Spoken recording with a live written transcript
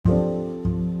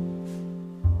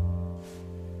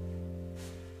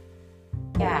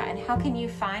and how can you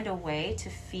find a way to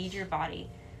feed your body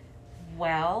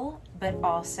well, but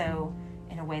also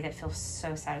in a way that feels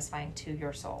so satisfying to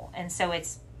your soul. And so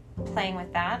it's playing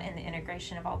with that and the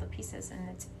integration of all the pieces, and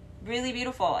it's really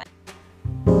beautiful.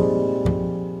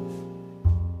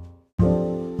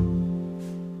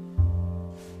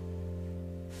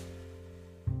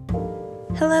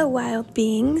 Hello, wild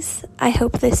beings. I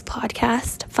hope this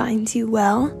podcast finds you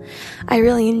well. I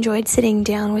really enjoyed sitting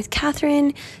down with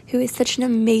Catherine, who is such an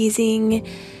amazing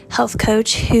health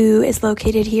coach who is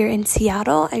located here in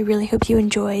Seattle. I really hope you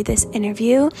enjoy this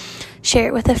interview. Share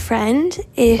it with a friend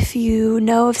if you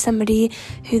know of somebody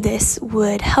who this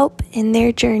would help in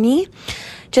their journey.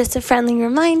 Just a friendly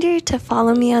reminder to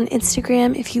follow me on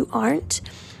Instagram if you aren't,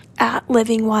 at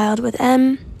Living Wild with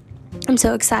M. I'm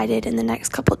so excited. In the next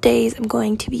couple days, I'm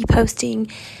going to be posting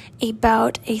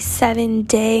about a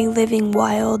 7-day Living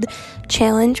Wild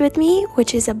challenge with me,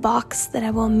 which is a box that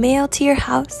I will mail to your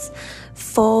house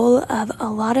full of a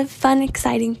lot of fun,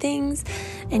 exciting things,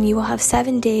 and you will have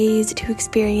 7 days to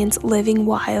experience Living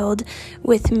Wild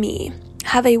with me.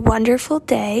 Have a wonderful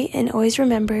day, and always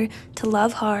remember to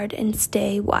love hard and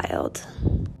stay wild.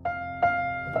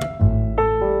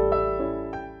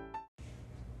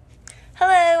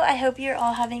 Hello, I hope you're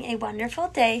all having a wonderful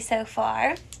day so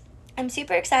far. I'm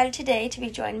super excited today to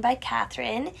be joined by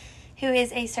Catherine, who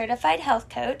is a certified health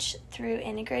coach through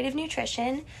Integrative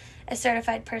Nutrition, a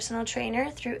certified personal trainer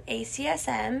through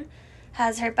ACSM,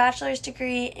 has her bachelor's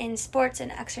degree in sports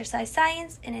and exercise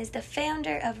science, and is the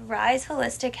founder of Rise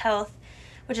Holistic Health,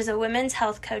 which is a women's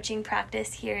health coaching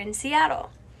practice here in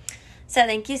Seattle. So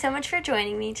thank you so much for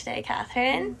joining me today,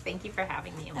 Catherine. Thank you for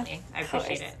having me, Emily. I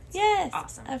appreciate it. Yes,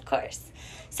 awesome. Of course.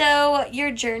 So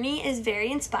your journey is very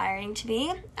inspiring to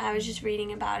me. I was just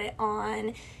reading about it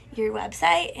on your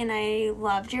website, and I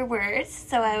loved your words.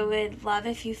 So I would love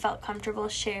if you felt comfortable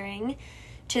sharing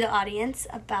to the audience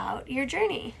about your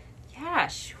journey. Yeah,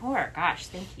 sure. Gosh,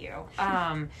 thank you.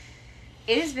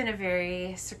 It has been a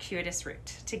very circuitous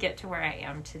route to get to where I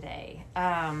am today.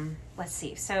 Let's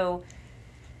see. So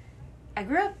I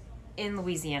grew up in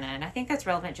Louisiana, and I think that's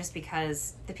relevant just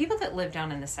because the people that live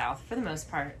down in the South, for the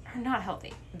most part, are not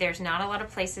healthy. There's not a lot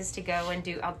of places to go and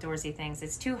do outdoorsy things.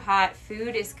 It's too hot.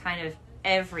 Food is kind of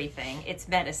everything. It's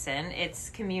medicine. It's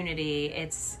community.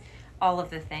 It's all of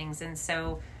the things. And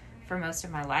so for most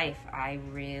of my life, I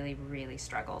really, really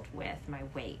struggled with my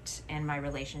weight and my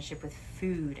relationship with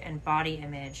food and body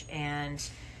image, and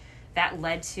that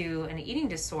led to an eating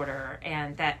disorder,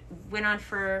 and that went on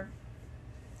for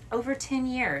over 10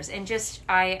 years. And just,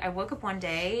 I woke up one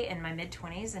day in my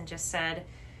mid-20s and just said,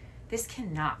 this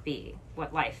cannot be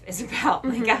what life is about.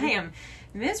 Like, I am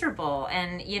miserable.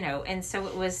 And, and so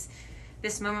it was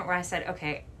this moment where I said,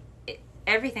 okay,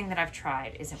 everything that I've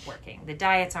tried isn't working. The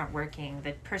diets aren't working.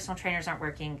 The personal trainers aren't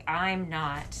working. I'm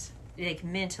not,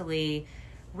 mentally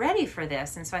ready for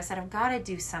this. And so I said, I've got to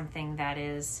do something that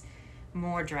is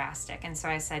more drastic. And so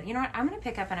I said, you know what, I'm going to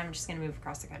pick up and I'm just going to move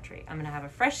across the country. I'm going to have a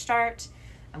fresh start.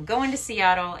 I'm going to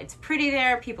Seattle. It's pretty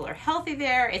there. People are healthy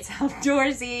there. It's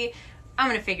outdoorsy. I'm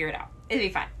going to figure it out. It'll be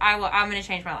fine. I'm going to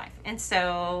change my life. And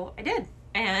so I did,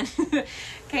 and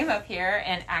came up here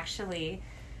and actually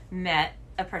met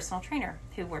a personal trainer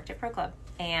who worked at Pro Club.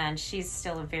 And she's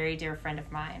still a very dear friend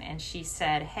of mine. And she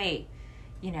said, hey,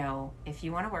 if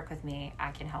you want to work with me,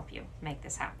 I can help you make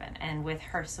this happen. And with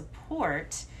her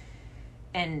support,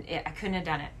 I couldn't have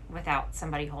done it without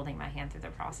somebody holding my hand through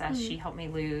the process. She helped me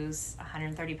lose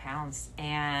 130 pounds.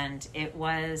 And it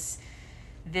was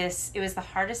the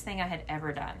hardest thing I had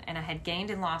ever done. And I had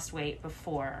gained and lost weight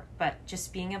before, but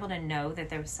just being able to know that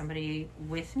there was somebody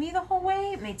with me the whole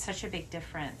way made such a big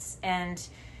difference. And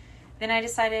then I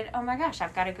decided, oh my gosh,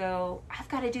 I've got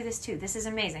to do this too. This is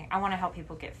amazing. I want to help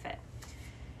people get fit.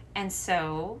 And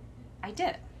so I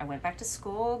did. I went back to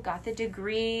school, got the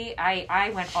degree.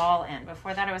 I went all in.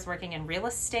 Before that, I was working in real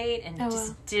estate and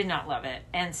did not love it.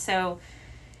 And so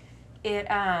it,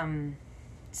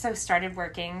 started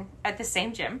working at the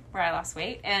same gym where I lost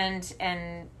weight and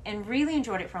really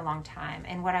enjoyed it for a long time.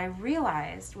 And what I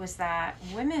realized was that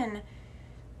women,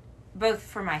 both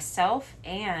for myself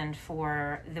and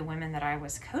for the women that I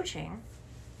was coaching,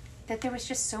 that there was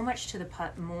just so much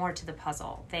more to the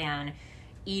puzzle than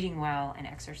eating well and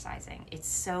exercising. It's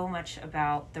so much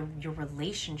about your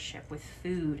relationship with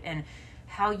food and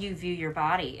how you view your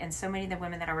body. And so many of the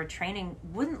women that I were training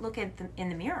wouldn't look at them in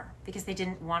the mirror because they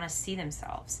didn't want to see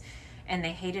themselves, and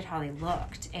they hated how they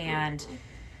looked, and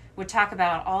would talk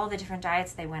about all the different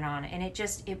diets they went on. And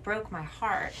it broke my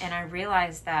heart. And I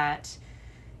realized that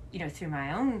through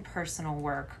my own personal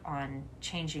work on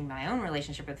changing my own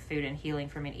relationship with food and healing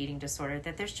from an eating disorder,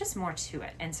 that there's just more to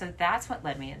it. And so that's what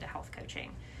led me into health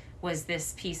coaching, was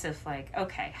this piece of like,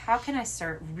 okay, how can I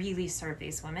really serve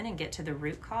these women and get to the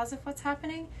root cause of what's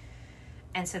happening?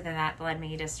 And so then that led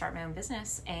me to start my own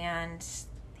business, and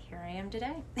here I am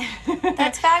today.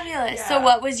 That's fabulous. Yeah. So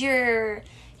what was your,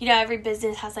 every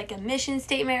business has like a mission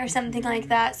statement or something like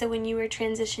that. So when you were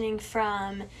transitioning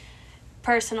from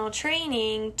personal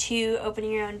training to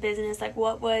opening your own business, like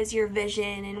what was your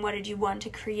vision and what did you want to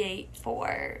create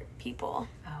for people?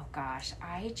 Oh gosh,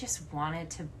 I just wanted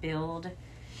to build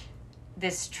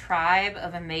this tribe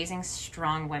of amazing,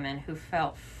 strong women who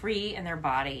felt free in their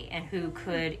body and who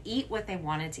could eat what they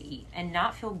wanted to eat and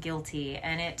not feel guilty.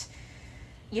 And it,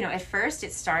 at first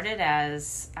it started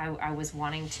as I was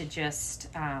wanting to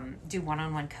just do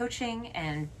one-on-one coaching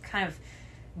and kind of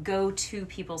go to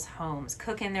people's homes,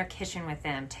 cook in their kitchen with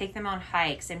them, take them on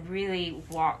hikes, and really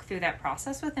walk through that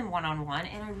process with them one-on-one.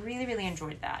 And I really, really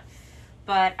enjoyed that.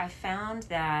 But I found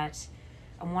that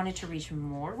I wanted to reach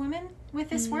more women with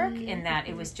this work, in that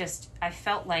it was just, I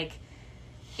felt like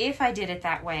if I did it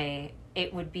that way, I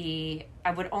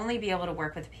would only be able to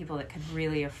work with people that could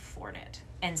really afford it.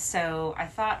 And so I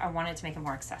thought I wanted to make it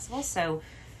more accessible. So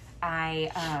I,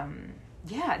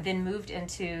 then moved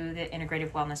into the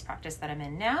integrative wellness practice that I'm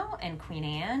in now in Queen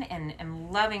Anne, and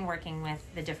I'm loving working with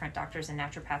the different doctors and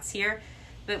naturopaths here.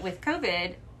 But with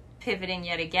COVID, pivoting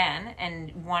yet again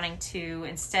and wanting to,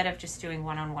 instead of just doing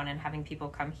one-on-one and having people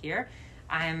come here,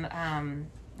 I'm,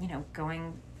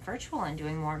 going virtual and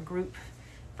doing more group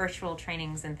virtual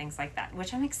trainings and things like that,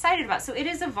 which I'm excited about. So it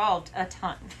has evolved a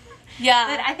ton. Yeah.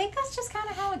 But I think that's just kind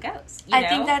of how it goes. I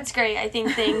think that's great. I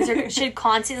think things should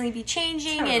constantly be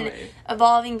changing and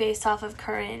evolving based off of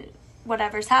current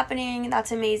whatever's happening.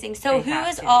 That's amazing. So who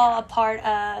is all a part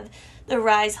of the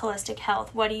Rise Holistic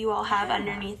Health? What do you all have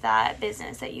underneath that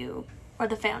business that you are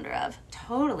the founder of?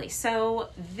 Totally. So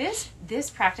this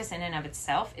practice in and of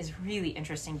itself is really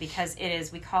interesting because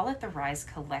we call it the Rise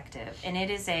Collective, and it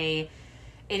is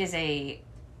a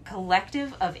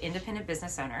collective of independent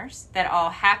business owners that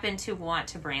all happen to want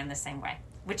to brand the same way,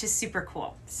 which is super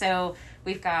cool. So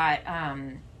we've got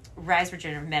Rise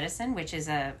Regenerative Medicine, which is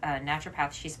a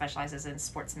naturopath. She specializes in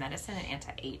sports medicine and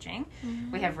anti-aging.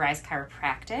 Mm-hmm. We have Rise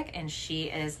Chiropractic, and she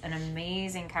is an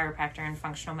amazing chiropractor and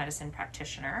functional medicine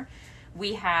practitioner.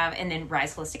 We have, and then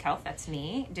Rise Holistic Health, that's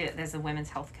me, as a women's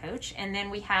health coach. And then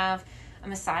we have a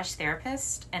massage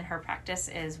therapist, and her practice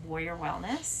is Warrior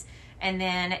Wellness. And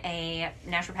then a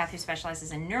naturopath who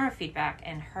specializes in neurofeedback,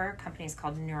 and her company is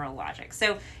called Neurologic.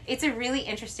 So it's a really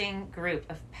interesting group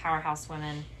of powerhouse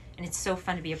women, and it's so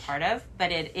fun to be a part of.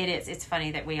 But it's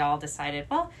funny that we all decided,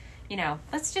 well,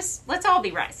 let's all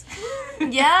be Rise.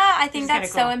 Yeah, I think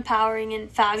that's cool. So empowering and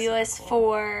fabulous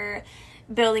for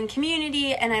building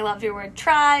community. And I love your word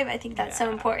tribe. I think that's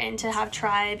so important to have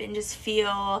tribe and just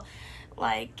feel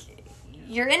like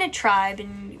you're in a tribe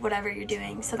in whatever you're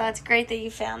doing. So that's great that you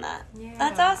found that. Yeah,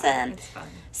 that's awesome. It's fun.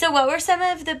 So what were some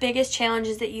of the biggest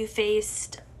challenges that you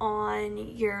faced on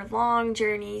your long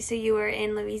journey? So you were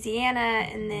in Louisiana,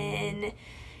 and then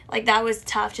that was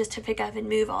tough just to pick up and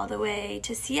move all the way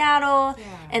to Seattle,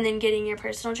 and then getting your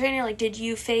personal trainer. Did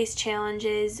you face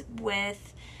challenges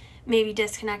with maybe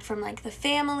disconnect from the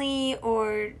family,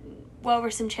 or what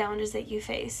were some challenges that you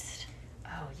faced?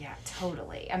 Oh, yeah,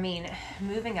 totally. I mean,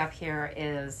 moving up here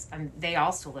is, they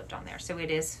all still lived on there. So it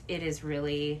is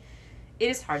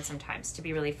hard sometimes to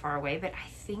be really far away, but I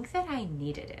think that I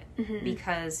needed it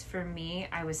because for me,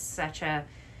 I was such a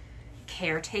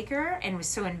caretaker and was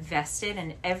so invested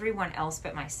in everyone else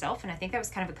but myself. And I think that was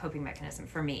kind of a coping mechanism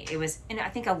for me. And I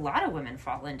think a lot of women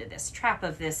fall into this trap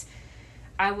of this,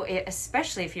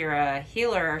 especially if you're a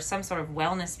healer or some sort of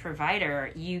wellness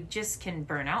provider, you just can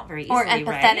burn out very easily, or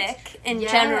empathetic in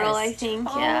general, I think.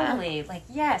 Totally.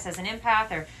 As an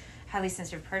empath or highly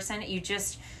sensitive person,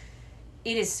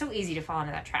 it is so easy to fall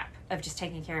into that trap of just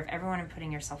taking care of everyone and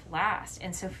putting yourself last.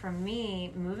 And so for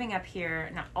me, moving up here,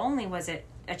 not only was it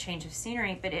a change of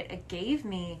scenery, but it gave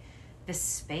me the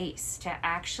space to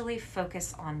actually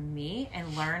focus on me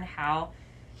and learn how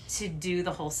to do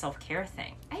the whole self-care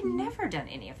thing. I'd never done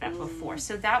any of that before.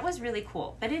 So that was really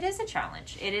cool. But it is a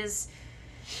challenge.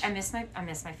 I miss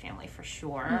my family for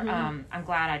sure. Mm-hmm. I'm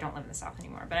glad I don't live in the South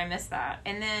anymore, but I miss that.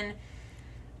 And then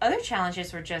other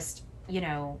challenges were just,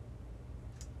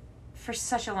 for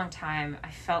such a long time, I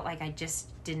felt like I just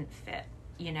didn't fit.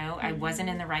 I wasn't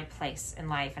in the right place in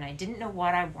life, and I didn't know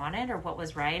what I wanted or what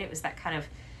was right. It was that kind of,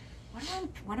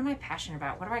 what am I passionate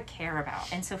about? What do I care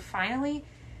about? And so finally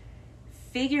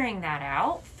figuring that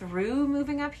out through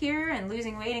moving up here and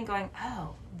losing weight and going,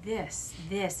 oh, this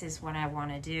is what I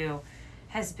want to do,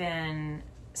 has been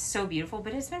so beautiful,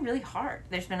 but it's been really hard.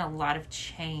 There's been a lot of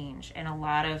change and a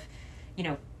lot of,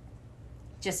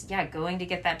 just, going to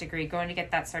get that degree, going to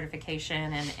get that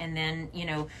certification, and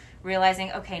then,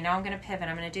 realizing, okay, now I'm going to pivot,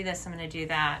 I'm going to do this, I'm going to do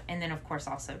that. And then, of course,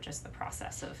 also just the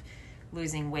process of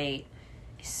losing weight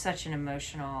is such an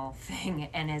emotional thing.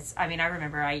 And I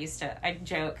remember I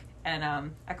joke,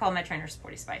 and I call my trainer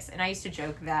Sporty Spice, and I used to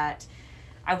joke that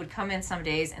I would come in some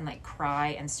days and like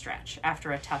cry and stretch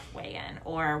after a tough weigh-in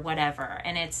or whatever.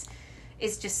 And it's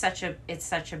just such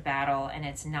a battle, and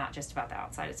it's not just about the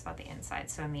outside, it's about the inside.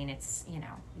 So, it's,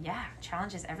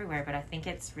 challenges everywhere, but I think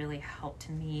it's really helped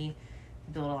me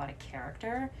build a lot of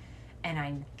character, and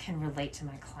I can relate to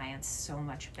my clients so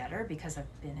much better because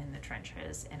I've been in the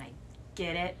trenches and I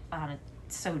get it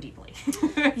so deeply.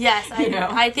 Yes,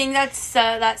 I think that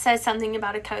says something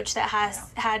about a coach that has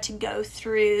had to go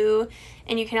through,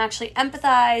 and you can actually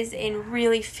empathize and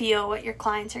really feel what your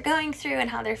clients are going through and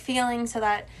how they're feeling, so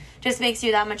that just makes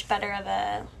you that much better of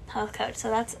a health coach. So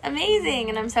that's amazing,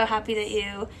 and I'm so happy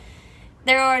that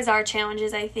there always are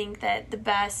challenges. I think that the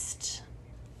best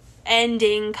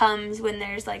ending comes when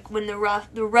there's when the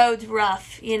road's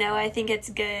rough. I think it's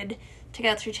good to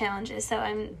go through challenges. So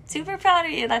I'm super proud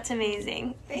of you. That's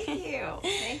amazing. Thank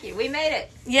you. We made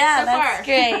it. Yeah, so that's far.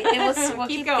 Great. We'll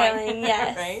keep going.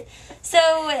 Yes. Right?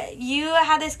 So you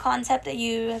had this concept that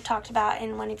you have talked about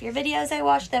in one of your videos I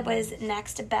watched that was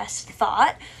next best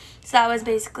thought. So that was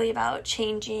basically about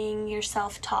changing your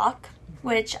self-talk,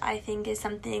 which I think is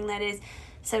something that is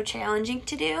so challenging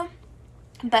to do,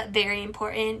 but very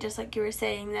important. Just like you were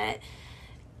saying, that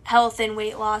health and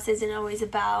weight loss isn't always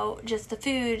about just the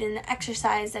food and the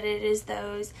exercise, that it is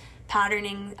those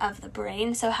patterning of the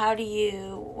brain. So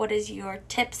what is your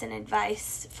tips and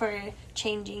advice for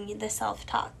changing the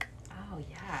self-talk? Oh,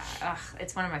 yeah.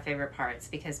 It's one of my favorite parts,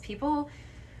 because people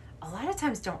a lot of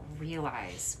times don't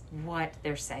realize what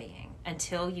they're saying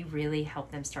until you really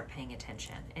help them start paying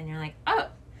attention. And you're like, oh,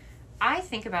 I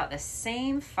think about the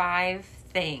same 5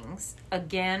 things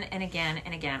again and again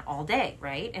and again all day,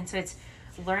 right? And so it's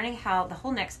learning how, the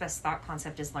whole next best thought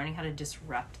concept is learning how to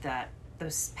disrupt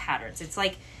those patterns. It's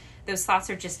like those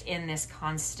thoughts are just in this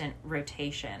constant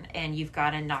rotation, and you've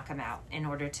got to knock them out in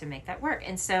order to make that work.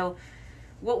 And so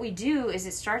what we do is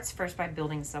it starts first by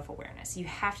building self-awareness. You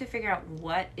have to figure out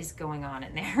what is going on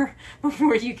in there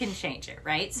before you can change it,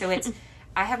 right? So it's,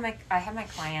 I have my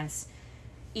clients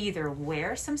either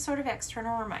wear some sort of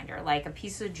external reminder, like a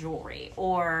piece of jewelry,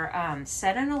 or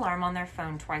set an alarm on their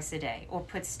phone twice a day, or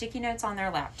put sticky notes on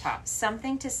their laptop,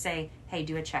 something to say, hey,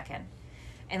 do a check-in.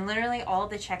 And literally all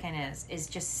the check-in is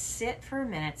just sit for a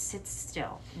minute, sit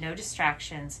still, no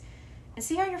distractions, and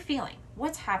see how you're feeling.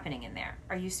 What's happening in there?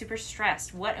 Are you super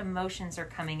stressed? What emotions are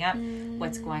coming up?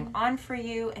 What's going on for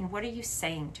you? And what are you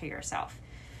saying to yourself?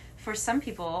 For some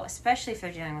people, especially if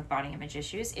they're dealing with body image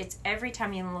issues, it's every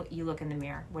time you look in the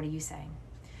mirror, what are you saying?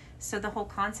 So the whole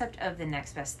concept of the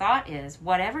next best thought is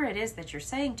whatever it is that you're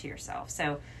saying to yourself.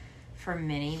 So for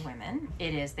many women,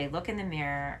 it is they look in the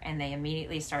mirror and they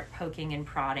immediately start poking and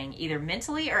prodding, either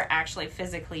mentally or actually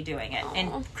physically doing it and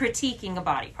critiquing a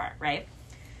body part, right?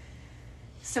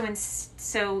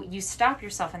 So you stop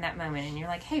yourself in that moment and you're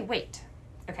like, hey, wait.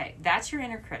 Okay, that's your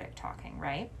inner critic talking,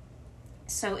 right?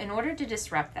 So in order to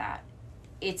disrupt that,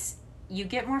 you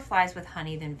get more flies with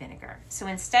honey than vinegar. So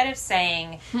instead of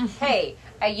saying, hey,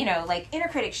 inner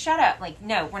critic, shut up. Like,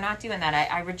 no, we're not doing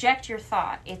that. I reject your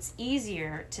thought. It's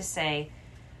easier to say,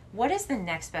 what is the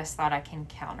next best thought I can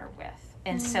counter with?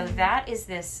 And so that is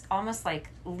this almost like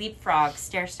leapfrog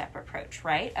stair-step approach,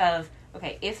 right? Of,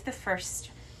 okay, if the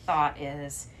first thought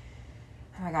is,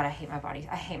 oh my God, I hate my body.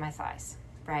 I hate my thighs,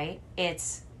 right?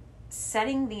 It's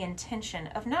setting the intention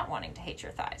of not wanting to hate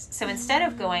your thighs. So instead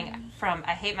of going from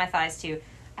I hate my thighs to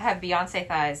I have Beyonce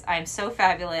thighs, I'm so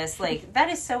fabulous, like that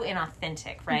is so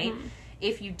inauthentic, right?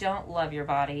 If you don't love your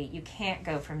body, you can't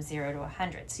go from 0 to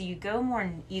 100. So you go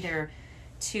more either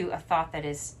to a thought that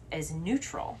is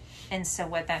neutral. And so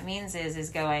what that means is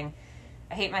going,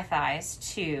 I hate my thighs,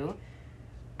 to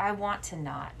I want to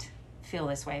not feel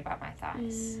this way about my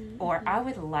thighs. Or I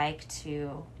would like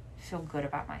to feel good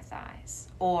about my thighs,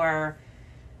 or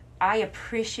I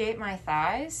appreciate my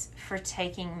thighs for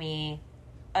taking me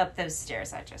up those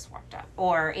stairs I just walked up.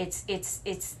 Or it's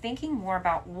thinking more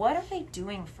about what are they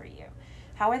doing for you,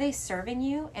 how are they serving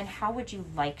you, and how would you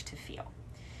like to feel.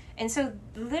 And so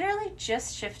literally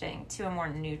just shifting to a more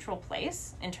neutral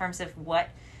place in terms of what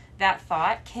that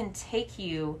thought can take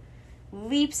you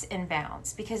leaps and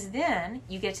bounds, because then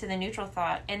you get to the neutral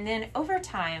thought, and then over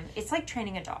time, it's like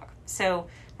training a dog. So,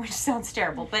 which sounds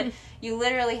terrible, but you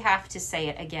literally have to say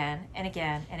it again and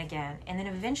again and again. And then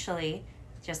eventually,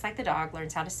 just like the dog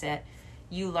learns how to sit,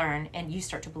 you learn and you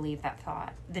start to believe that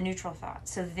thought, the neutral thought.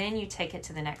 So then you take it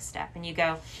to the next step and you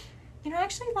go, I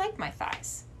actually like my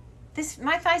thighs.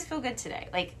 My thighs feel good today.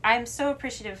 Like, I'm so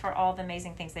appreciative for all the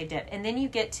amazing things they did. And then you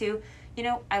get to,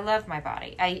 I love my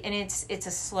body. And it's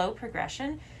a slow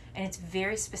progression, and it's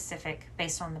very specific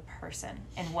based on the person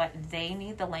and what they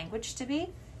need the language to be.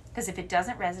 Because if it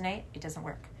doesn't resonate, it doesn't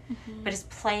work. Mm-hmm. But it's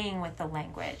playing with the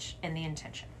language and the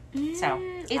intention. So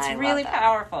it's really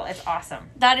powerful. It's awesome.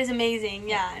 That is amazing.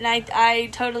 Yeah. And I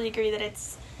totally agree that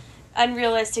it's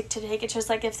unrealistic to take it. Just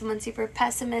like if someone's super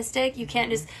pessimistic, you can't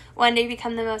just one day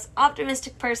become the most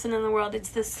optimistic person in the world. It's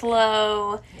the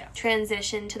slow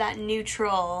transition to that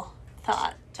neutral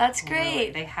thought. That's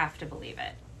great. They have to believe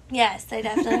it. Yes, they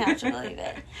definitely have to believe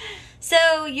it.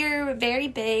 So you're very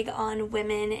big on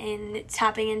women and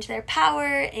tapping into their power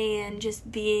and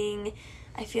just being,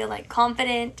 I feel like,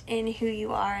 confident in who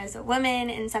you are as a woman.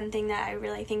 And something that I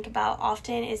really think about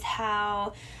often is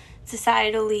how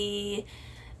societally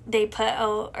they put,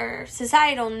 or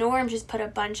societal norms just put a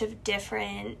bunch of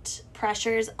different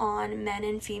pressures on men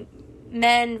and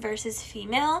men versus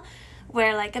female,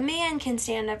 where like a man can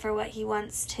stand up for what he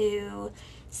wants to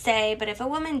say, but if a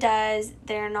woman does,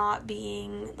 they're not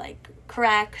being like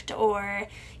correct, or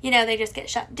they just get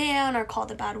shut down or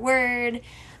called a bad word.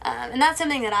 And that's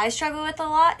something that I struggle with a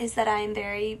lot, is that I'm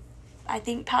very, I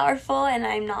think, powerful, and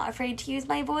I'm not afraid to use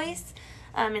my voice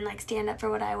and like stand up for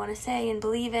what I want to say and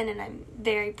believe in, and I'm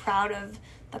very proud of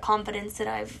the confidence that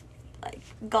I've like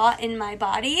got in my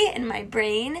body and my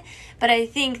brain. But I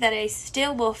think that I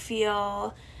still will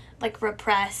feel like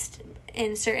repressed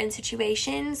in certain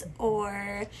situations,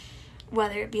 or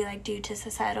whether it be like due to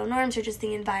societal norms or just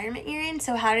the environment you're in.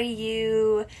 So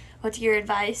what's your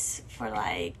advice for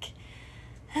like,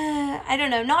 I don't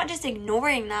know, not just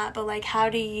ignoring that, but like how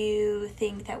do you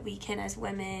think that we can as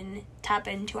women tap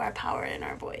into our power and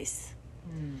our voice?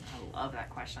 I love that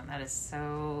question. That is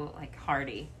so like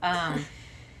hearty.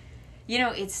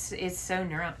 It's so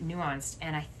nuanced,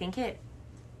 and I think it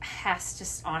has to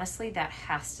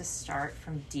start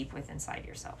from deep within inside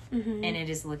yourself. Mm-hmm. And it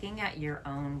is looking at your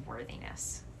own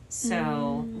worthiness.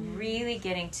 So really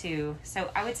getting to,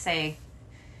 I would say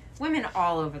women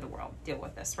all over the world deal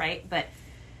with this, right? But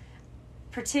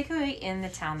particularly in the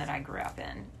town that I grew up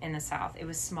in the South, it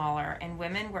was smaller, and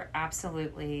women were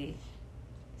absolutely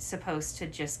supposed to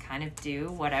just kind of do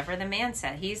whatever the man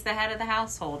said. He's the head of the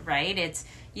household, right? It's,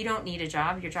 you don't need a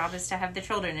job. Your job is to have the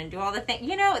children and do all the things.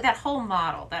 That whole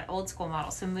model, that old school model.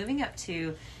 So moving out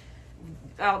to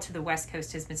the West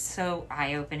Coast has been so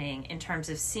eye-opening in terms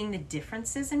of seeing the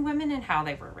differences in women and how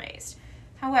they were raised.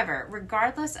 However,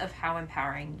 regardless of how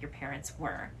empowering your parents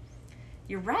were,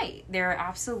 you're right. There are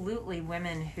absolutely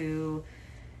women who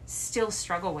still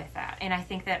struggle with that. And I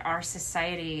think that our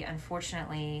society,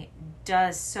 unfortunately,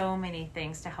 does so many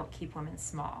things to help keep women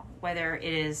small, whether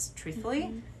it is,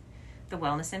 truthfully, the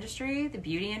wellness industry, the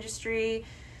beauty industry,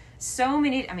 so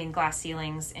many, glass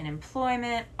ceilings in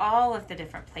employment, all of the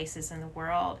different places in the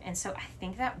world. And so I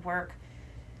think that work,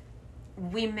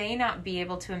 we may not be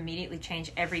able to immediately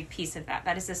change every piece of that.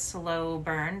 That is a slow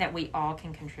burn that we all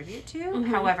can contribute to.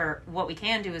 Mm-hmm. However, what we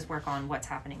can do is work on what's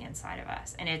happening inside of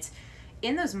us. And it's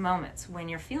in those moments when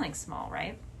you're feeling small,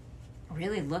 right?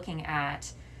 Really looking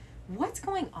at what's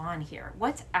going on here.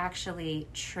 What's actually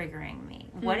triggering me?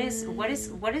 What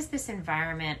is this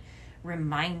environment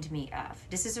remind me of?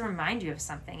 Does this remind you of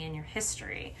something in your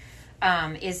history?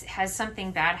 Has something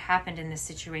bad happened in this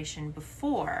situation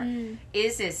before?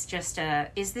 Is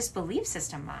this belief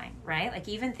system mine, right? Like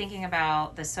even thinking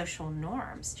about the social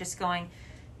norms, just going,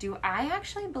 do I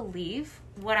actually believe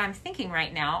what I'm thinking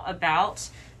right now about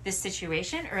this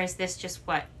situation, or is this just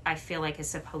what I feel like is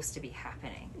supposed to be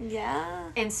happening?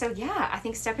 Yeah. And so, I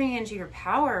think stepping into your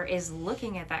power is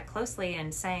looking at that closely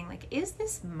and saying, like, is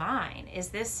this mine? Is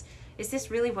this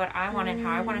really what I want and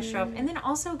how I want to show up? And then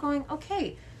also going,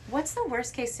 okay, what's the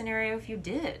worst case scenario if you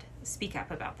did speak up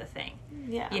about the thing?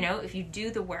 Yeah. If you do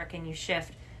the work and you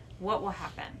shift, what will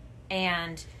happen?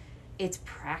 And it's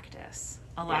practice.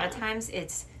 A lot of times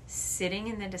it's sitting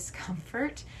in the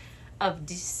discomfort of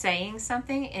saying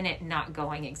something and it not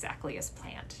going exactly as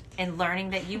planned, and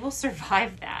learning that you will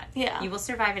survive that. Yeah. You will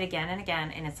survive it again and again,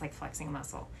 and it's like flexing a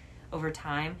muscle. Over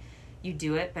time, you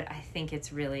do it, but I think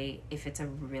it's really, if it's a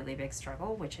really big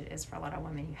struggle, which it is for a lot of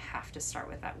women, you have to start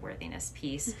with that worthiness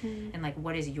piece and like,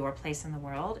 what is your place in the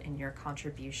world and your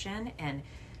contribution and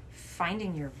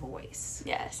finding your voice.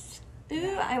 Yes.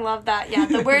 Ooh, I love that. Yeah,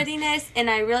 the worthiness, and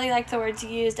I really like the words you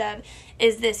used of,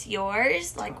 is this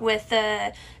yours? Like with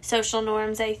the social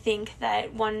norms, I think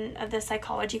that one of the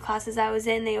psychology classes I was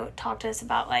in, they talked to us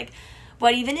about like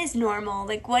what even is normal,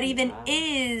 like what even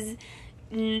is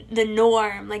the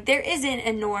norm. Like there isn't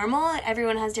a normal.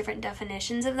 Everyone has different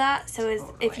definitions of that.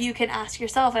 So if you can ask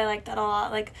yourself, I like that a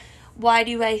lot, like why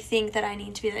do I think that I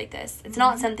need to be like this? It's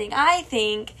not something I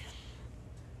think.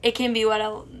 It can be what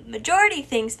a majority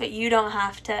thinks, but you don't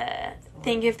have to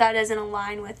think if that doesn't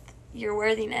align with your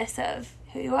worthiness of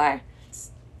who you are.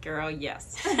 Girl,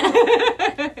 yes.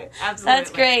 Absolutely.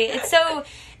 That's great.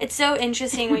 It's so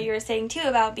interesting what you were saying too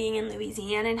about being in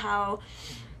Louisiana and how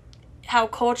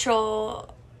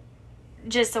cultural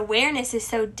just awareness is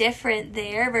so different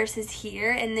there versus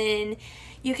here. And then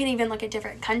you can even look at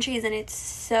different countries and it's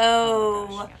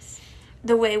so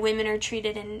the way women are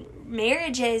treated in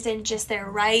marriages and just their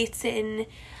rights. And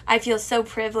I feel so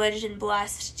privileged and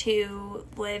blessed to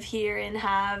live here and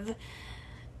have,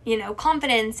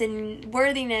 confidence and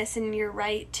worthiness and your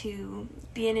right to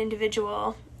be an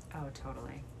individual. Oh,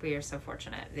 totally. We are so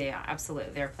fortunate. Yeah,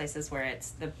 absolutely. There are places where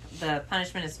it's the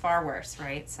punishment is far worse,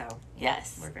 right? So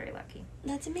yes, we're very lucky.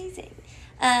 That's amazing.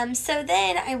 So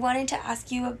then I wanted to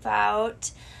ask you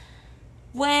about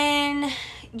when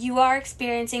you are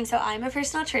experiencing, so I'm a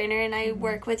personal trainer and I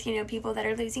work with, people that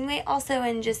are losing weight also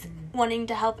and just wanting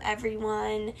to help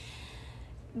everyone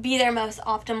be their most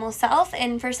optimal self.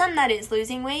 And for some that is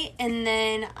losing weight. And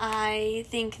then I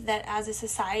think that as a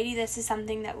society, this is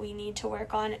something that we need to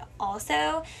work on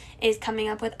also, is coming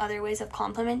up with other ways of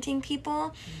complimenting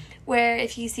people. Where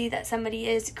if you see that somebody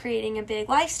is creating a big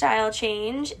lifestyle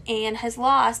change and has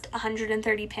lost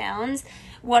 130 pounds,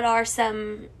 what are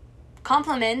some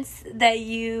compliments that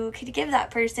you could give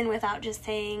that person without just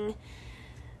saying,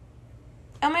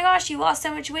 oh my gosh, you lost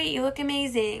so much weight, you look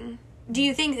amazing? Do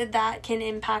you think that can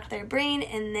impact their brain?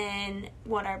 And then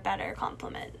what are better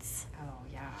compliments? Oh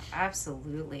yeah,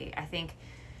 absolutely. I think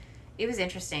it was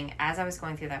interesting as I was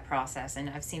going through that process, and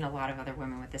I've seen a lot of other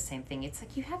women with the same thing. It's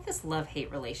like you have this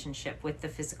love-hate relationship with the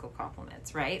physical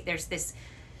compliments, right? There's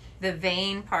the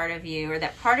vain part of you, or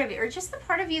that part of you, or just the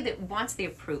part of you that wants the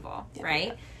approval, right?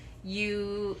 Yeah.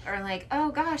 You are like,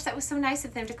 oh gosh, that was so nice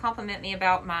of them to compliment me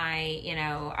about my,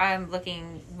 I'm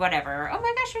looking whatever. Oh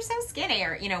my gosh, you're so skinny,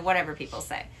 or, whatever people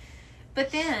say.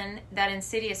 But then that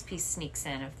insidious piece sneaks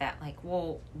in of that, like,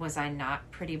 well, was I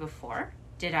not pretty before?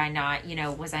 Did I not,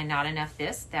 was I not enough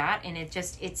this, that? And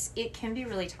it can be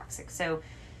really toxic. So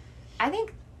I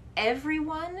think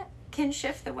everyone can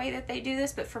shift the way that they do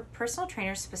this, but for personal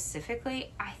trainers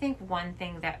specifically, I think one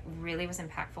thing that really was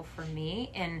impactful for me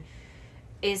and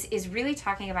is really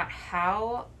talking about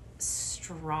how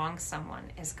strong someone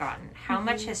has gotten, how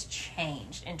much has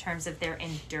changed in terms of their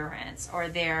endurance or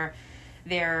their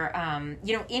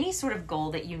any sort of goal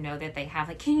that that they have.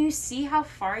 Like, can you see how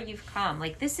far you've come?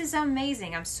 Like, this is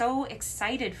amazing. I'm so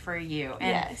excited for you.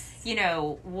 And,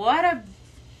 what a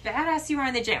badass you are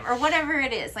in the gym or whatever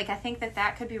it is. Like, I think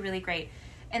that could be really great.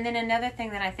 And then another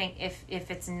thing that I think if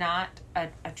it's not a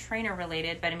trainer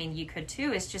related, but I mean, you could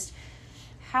too, is just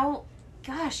how,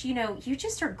 gosh, you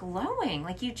just are glowing.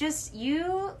 Like you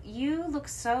look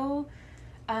so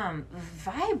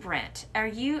vibrant. How are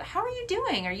you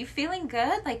doing? Are you feeling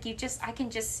good? Like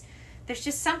there's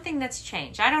just something that's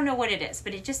changed. I don't know what it is,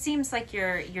 but it just seems like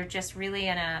you're just really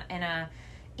in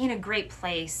a great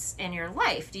place in your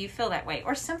life. Do you feel that way?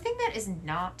 Or something that is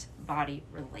not body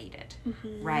related,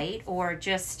 right? Or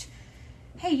just,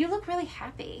 hey, you look really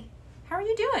happy. How are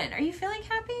you doing? Are you feeling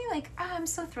happy? Like, I'm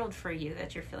so thrilled for you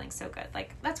that you're feeling so good.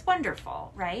 Like, that's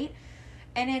wonderful, right?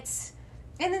 And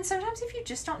then sometimes if you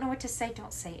just don't know what to say,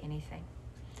 don't say anything.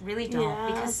 Really don't. Yeah.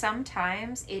 Because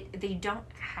sometimes they don't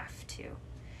have to.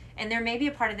 And there may be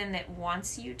a part of them that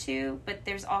wants you to, but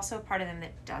there's also a part of them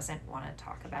that doesn't want to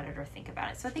talk about it or think about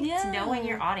it. So I think it's knowing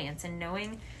your audience and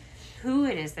knowing who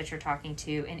it is that you're talking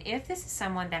to. And if this is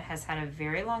someone that has had a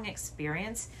very long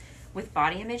experience with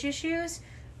body image issues,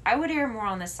 I would err more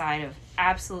on the side of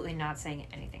absolutely not saying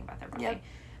anything about their body. Yep.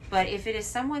 But if it is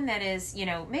someone that is,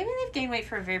 maybe they've gained weight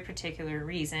for a very particular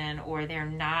reason, or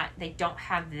they don't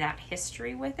have that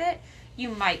history with it,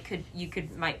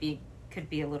 could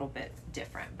be a little bit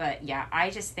different. But yeah, I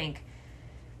just think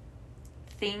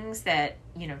things that,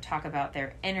 talk about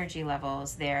their energy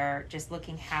levels, their just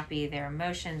looking happy, their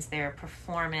emotions, their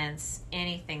performance,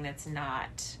 anything that's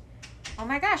not, oh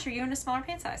my gosh, are you in a smaller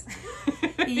pant size?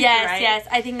 Yes, right? Yes.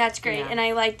 I think that's great. Yeah. And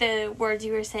I like the words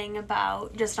you were saying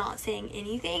about just not saying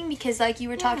anything, because like you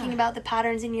were talking about the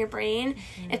patterns in your brain,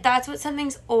 if that's what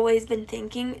something's always been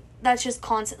thinking, that's just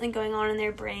constantly going on in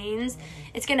their brains,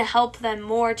 it's going to help them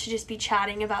more to just be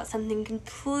chatting about something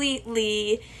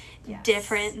completely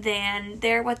different than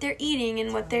what they're eating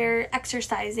and what they're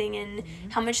exercising and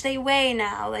how much they weigh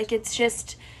now. Like, it's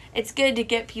good to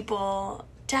get people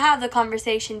to have the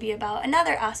conversation be about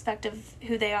another aspect of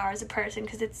who they are as a person,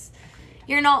 because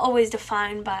you're not always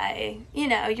defined by,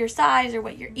 your size or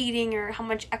what you're eating or how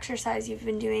much exercise you've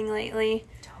been doing lately.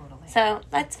 Totally. So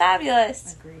that's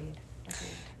fabulous. Agreed.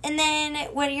 And then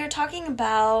when you're talking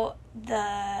about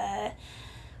the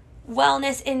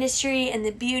wellness industry and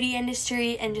the beauty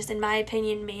industry and just, in my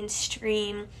opinion,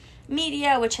 mainstream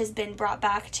media, which has been brought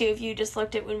back to, if you just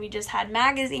looked at when we just had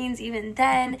magazines, even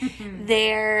then,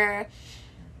 their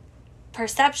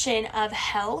perception of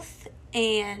health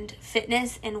and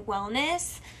fitness and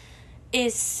wellness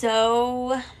is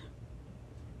so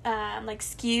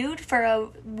skewed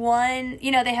for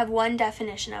they have one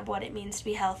definition of what it means to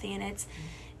be healthy, and it's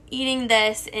eating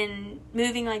this and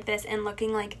moving like this and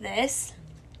looking like this,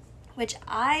 which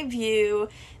I view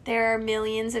there are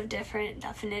millions of different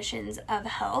definitions of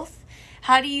health.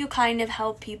 How do you kind of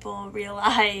help people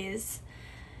realize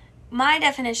my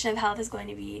definition of health is going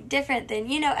to be different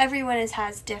than, everyone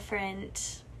has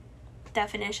different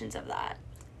definitions of that?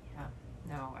 Yeah,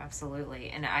 no, absolutely.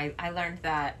 And I learned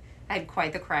that. I had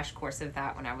quite the crash course of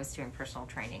that when I was doing personal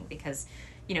training, because,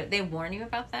 they warn you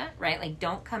about that, right? Like,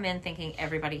 don't come in thinking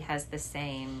everybody has the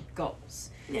same goals.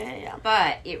 Yeah.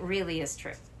 But it really is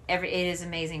true. It is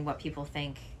amazing what people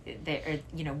think they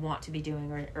want to be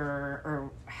doing or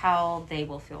how they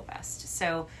will feel best.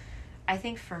 So I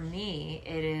think for me,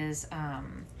 it is,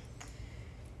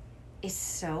 it's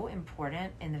so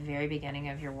important in the very beginning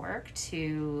of your work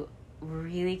to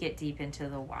really get deep into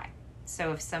the why.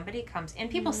 So if somebody comes, and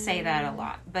people say that a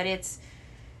lot, but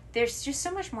there's just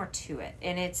so much more to it.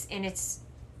 And it's,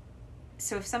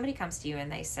 so if somebody comes to you and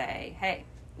they say, hey,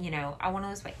 I want to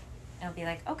lose weight, I'll be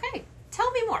like, okay, tell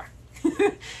me more.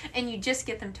 And you just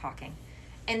get them talking.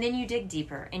 And then you dig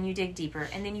deeper and you dig deeper.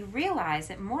 And then you realize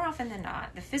that more often than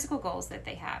not, the physical goals that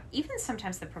they have, even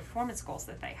sometimes the performance goals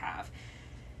that they have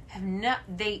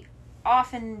they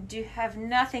often do have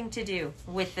nothing to do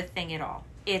with the thing at all.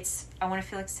 It's, I want to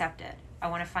feel accepted. I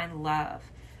want to find love.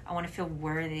 I want to feel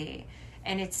worthy.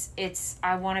 And it's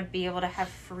I want to be able to have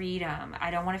freedom.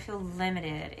 I don't want to feel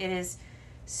limited. It is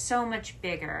so much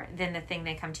bigger than the thing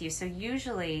they come to you. So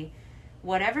usually,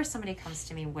 whatever somebody comes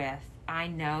to me with, I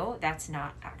know that's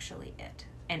not actually it.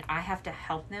 And I have to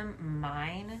help them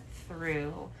mine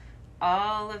through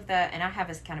all of the, and I have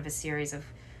a kind of a series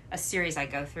I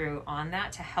go through on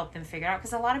that to help them figure out,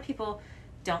 because a lot of people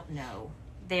don't know.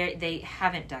 They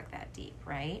haven't dug that deep,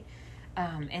 right?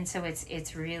 And so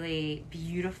it's really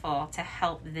beautiful to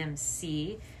help them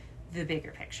see the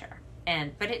bigger picture.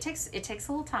 But it takes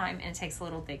a little time, and it takes a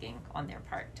little digging on their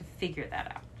part to figure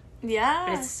that out. Yeah.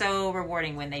 But it's so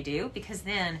rewarding when they do, because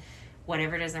then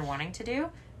whatever it is they're wanting to do,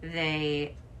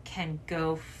 they can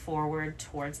go forward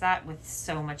towards that with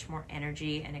so much more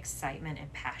energy and excitement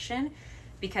and passion,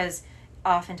 because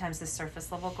oftentimes the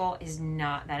surface level goal is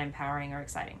not that empowering or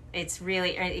exciting. It's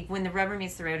really, when the rubber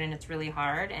meets the road and it's really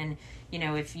hard, and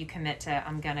if you commit to,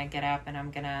 I'm gonna get up and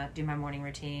I'm gonna do my morning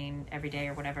routine every day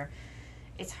or whatever,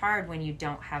 it's hard when you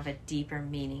don't have a deeper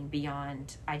meaning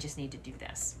beyond, I just need to do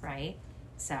this, right?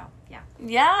 So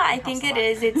yeah, I think it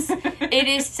is. It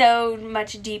is so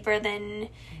much deeper than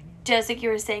just like you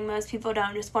were saying. Most people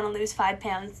don't just want to lose 5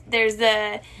 pounds. There's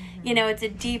it's a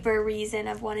deeper reason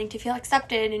of wanting to feel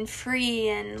accepted and free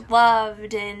and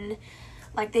loved and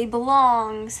like they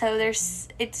belong. So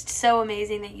it's so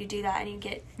amazing that you do that, and you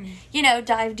get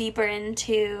dive deeper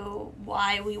into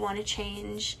why we want to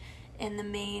change and the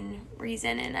main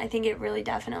reason. And I think it really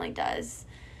definitely does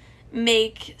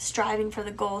make striving for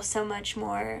the goal so much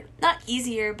more, not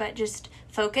easier, but just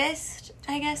focused,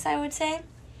 I guess I would say.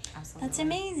 Absolutely. That's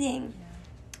amazing.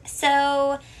 Yeah.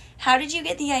 So how did you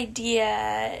get the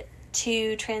idea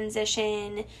to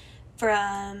transition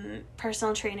from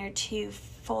personal trainer to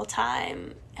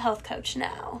full-time health coach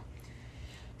now?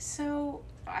 So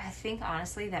I think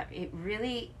honestly that it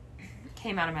really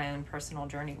came out of my own personal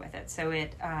journey with it. So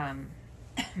it,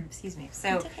 excuse me.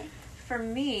 So okay. For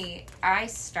me, I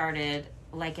started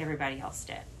like everybody else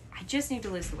did. I just need to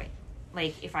lose the weight.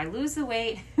 Like, if I lose the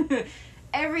weight,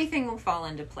 everything will fall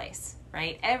into place,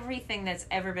 right? Everything that's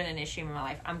ever been an issue in my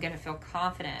life, I'm going to feel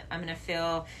confident. I'm going to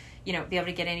feel, be able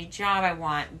to get any job I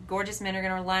want. Gorgeous men are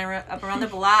going to line up around the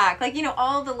block. Like,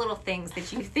 all the little things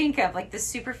that you think of, like the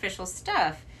superficial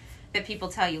stuff that people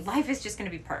tell you. Life is just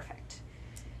going to be perfect.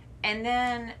 And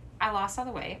then I lost all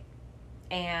the weight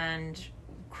and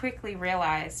quickly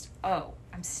realized, oh,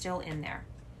 I'm still in there.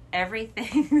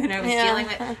 everything that I was dealing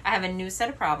with. I have a new set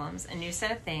of problems, a new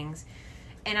set of things.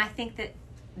 And I think that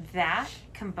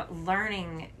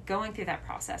going through that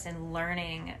process and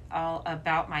learning all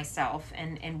about myself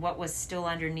and what was still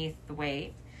underneath the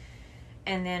weight,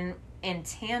 and then in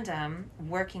tandem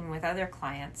working with other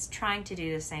clients trying to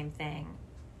do the same thing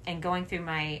and going through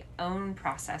my own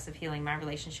process of healing my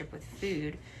relationship with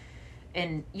food.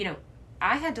 And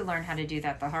I had to learn how to do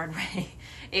that the hard way.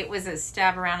 It was a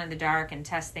stab around in the dark and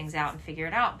test things out and figure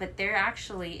it out, but there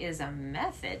actually is a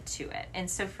method to it. And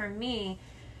so for me,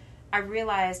 I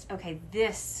realized, okay,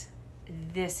 this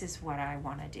is what I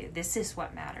want to do. This is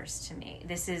what matters to me.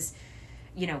 This is,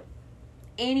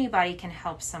 anybody can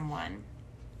help someone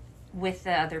with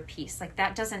the other piece. Like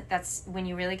that's when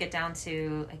you really get down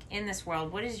to, like, in this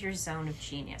world, what is your zone of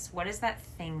genius? What is that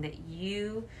thing that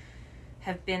you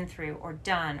have been through or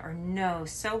done or know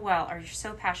so well or you're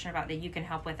so passionate about that you can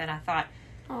help with? And I thought,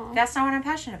 that's not what I'm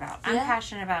passionate about. I'm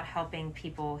passionate about helping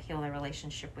people heal their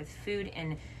relationship with food,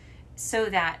 and so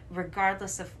that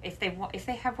regardless of if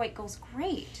they have weight goals,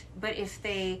 great. But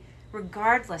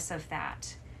regardless of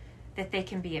that they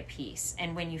can be at peace.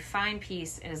 And when you find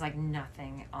peace, it is like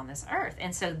nothing on this earth.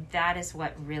 And so that is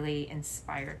what really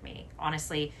inspired me.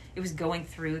 Honestly, it was going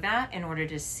through that in order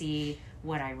to see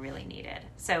what I really needed.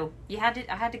 So I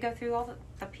had to go through all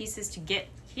the pieces to get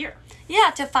here. Yeah,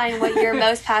 to find what you're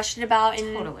most passionate about,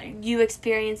 and totally. You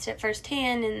experienced it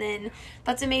firsthand, and then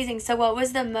that's amazing. So what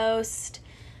was the most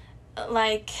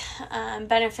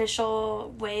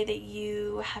beneficial way that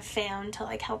you have found to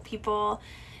help people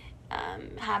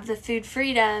have the food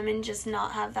freedom and just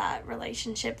not have that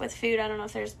relationship with food? I don't know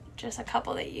if there's just a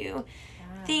couple that you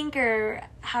think, or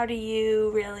how do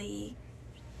you really,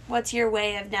 what's your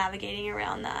way of navigating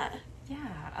around that?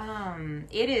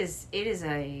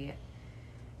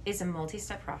 It's a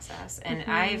multi-step process, and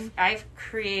I've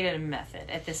created a method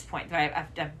at this point.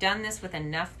 I've done this with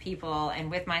enough people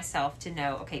and with myself to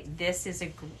know, okay, this is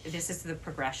the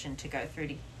progression to go through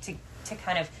to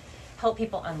kind of help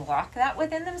people unlock that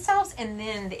within themselves, and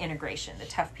then the integration, the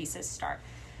tough pieces start.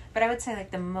 But I would say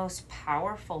the most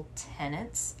powerful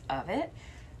tenets of it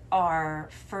are,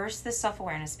 first, the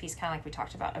self-awareness piece, kind of like we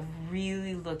talked about, of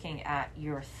really looking at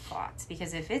your thoughts.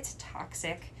 Because if it's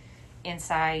toxic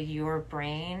inside your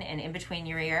brain and in between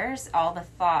your ears, all the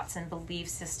thoughts and belief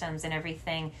systems and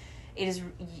everything, you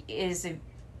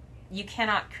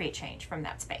cannot create change from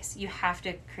that space. You have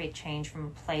to create change from a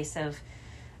place of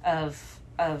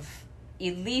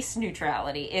at least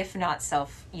neutrality, if not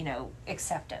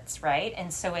acceptance, right?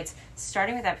 And so it's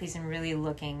starting with that piece and really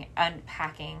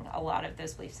unpacking a lot of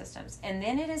those belief systems. And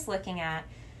then it is looking at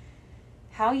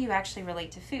how you actually relate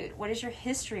to food. What is your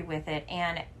history with it,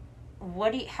 and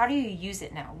how do you use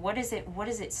it now?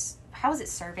 How is it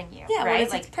serving you? Yeah, right? What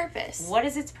is its purpose? What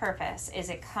is its purpose?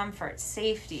 Is it comfort,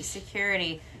 safety,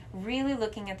 security? Really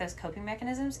looking at those coping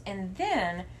mechanisms. And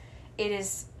then it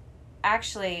is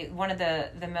actually one of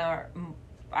the more,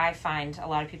 I find a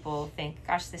lot of people think,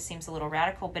 gosh, this seems a little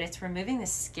radical, but it's removing the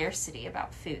scarcity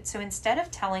about food. So instead of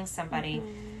telling somebody,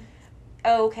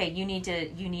 oh, okay, you need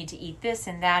to eat this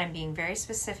and that, and being very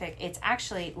specific, it's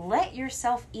actually let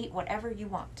yourself eat whatever you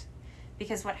want.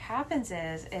 Because what happens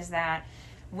is that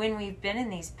when we've been in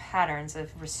these patterns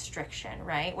of restriction,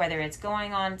 right, whether it's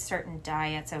going on certain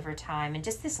diets over time and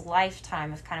just this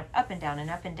lifetime of kind of up and down and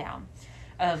up and down,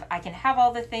 of I can have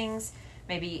all the things,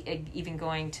 maybe even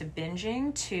going to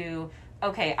binging, to,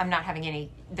 okay, I'm not having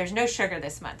any, there's no sugar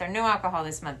this month, there's no alcohol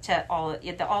this month, to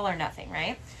all or nothing,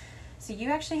 right? So you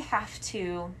actually have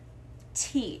to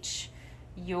teach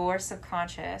your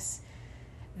subconscious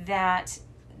that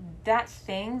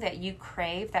thing that you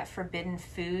crave, that forbidden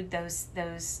food, those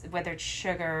whether it's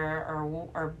sugar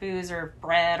or booze or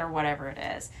bread or whatever it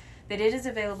is, that it is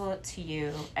available to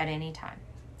you at any time.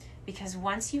 Because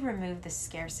once you remove the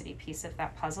scarcity piece of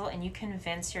that puzzle and you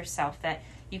convince yourself that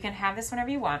you can have this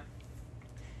whenever you want,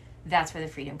 that's where the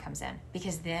freedom comes in.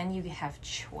 Because then you have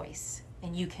choice,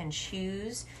 and you can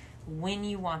choose when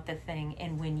you want the thing,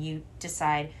 and when you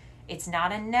decide it's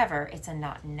not a never, it's a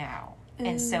not now.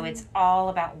 And so it's all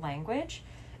about language,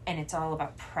 and it's all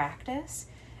about practice.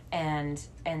 And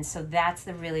so that's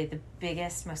the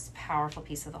biggest, most powerful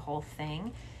piece of the whole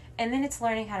thing. And then it's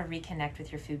learning how to reconnect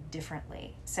with your food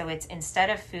differently. So it's,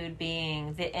 instead of food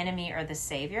being the enemy or the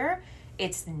savior,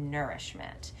 it's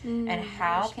nourishment. And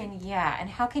how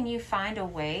can you find a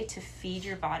way to feed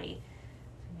your body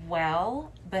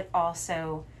well, but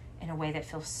also in a way that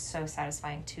feels so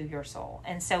satisfying to your soul?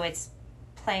 And so it's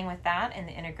playing with that and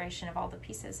the integration of all the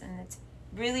pieces, and it's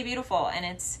really beautiful. And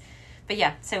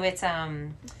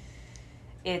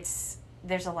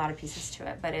there's a lot of pieces to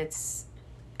it, but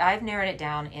I've narrowed it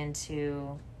down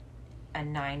into a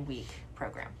 9-week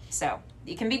program. So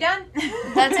it can be done.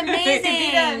 That's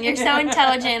amazing. You're so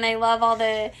intelligent. I love all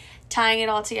the tying it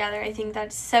all together. I think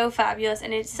that's so fabulous.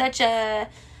 And it's such a...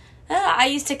 I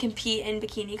used to compete in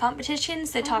bikini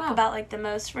competitions that talk about, like, the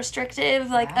most restrictive,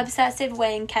 like, obsessive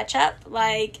weighing ketchup.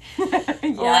 Like,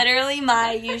 literally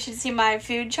you should see my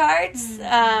food charts.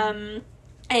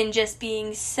 And just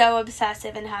being so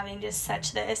obsessive and having just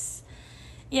such this,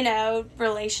 you know,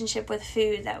 relationship with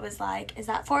food that was like, is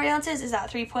that 4 ounces? Is that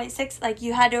 3.6? Like,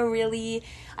 you had to really...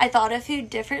 I thought of food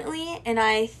differently, and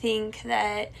I think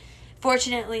that,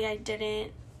 fortunately, I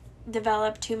didn't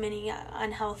develop too many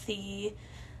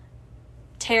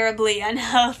terribly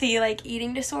unhealthy, like,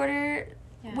 eating disorder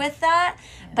with that.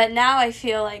 But now I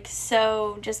feel like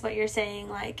so, just what you're saying,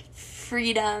 like,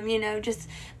 freedom, you know, just...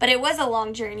 But it was a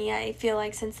long journey. I feel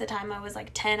like since the time I was,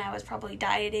 like, 10, I was probably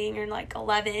dieting, or, like,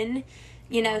 11,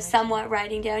 you know, somewhat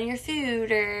writing down your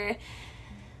food or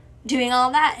doing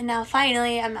all that. And now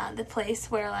finally I'm at the place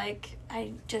where, like,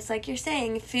 I just, like you're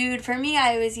saying, food, for me,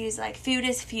 I always use, like, food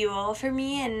is fuel for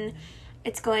me, and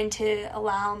it's going to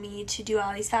allow me to do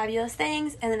all these fabulous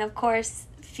things, and then, of course,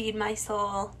 feed my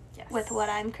soul with what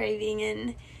I'm craving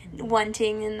and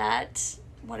wanting, and that,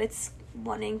 what it's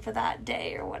wanting for that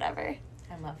day or whatever.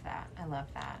 I love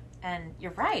that. And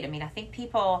you're right. I mean, I think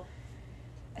people,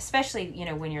 especially, you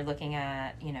know, when you're looking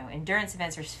at, you know, endurance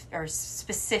events or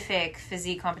specific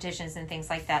physique competitions and things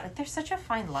like that, like, there's such a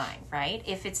fine line, right?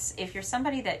 If you're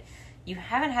somebody that you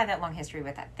haven't had that long history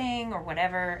with that thing or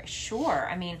whatever, sure.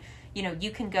 I mean, you know,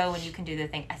 you can go and you can do the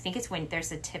thing. I think it's when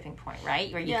there's a tipping point,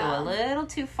 right? Where you go a little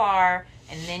too far,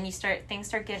 and then things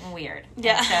start getting weird.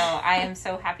 Yeah. And so I am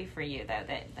so happy for you, though,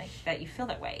 that you feel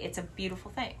that way. It's a beautiful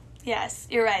thing. Yes,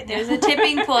 you're right. There's a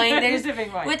tipping point. There's a tipping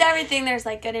point. With everything, there's,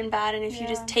 like, good and bad, and if you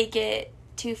just take it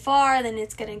too far, then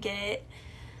it's going to get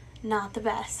not the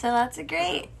best. So that's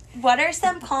great. What are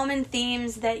some common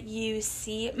themes that you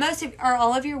see? Are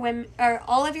all of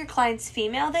your clients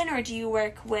female then, or do you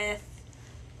work with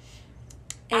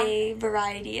a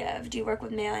variety of... Do you work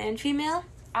with male and female?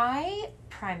 I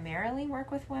primarily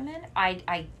work with women.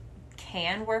 I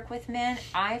can work with men.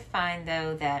 I find,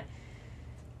 though, that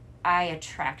I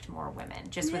attract more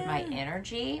women just with my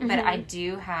energy. But I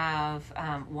do have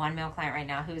one male client right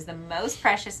now who is the most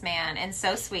precious man and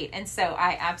so sweet. And so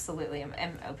I absolutely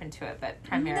am open to it, but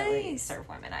primarily serve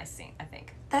women, I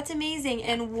think. That's amazing.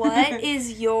 And what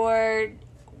is your...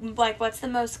 Like, what's the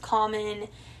most common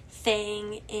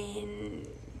thing in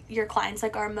your clients?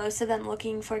 Like, are most of them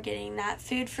looking for getting that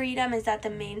food freedom? Is that the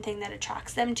main thing that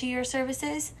attracts them to your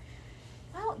services?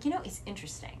 Well, you know, it's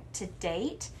interesting. To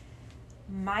date,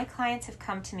 my clients have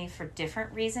come to me for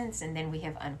different reasons, and then we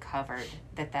have uncovered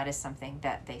that is something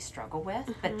that they struggle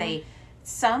with. But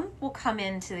some will come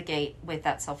into the gate with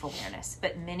that self-awareness,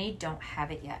 but many don't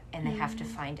have it yet, and they have to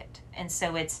find it. And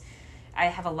so I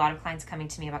have a lot of clients coming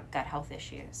to me about gut health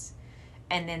issues,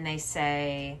 and then they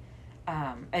say,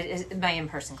 my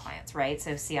in-person clients, right?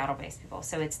 So Seattle-based people.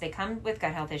 So they come with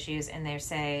gut health issues, and they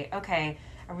say, okay,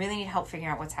 I really need help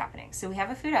figuring out what's happening. So we have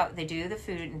a food out. They do the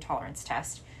food intolerance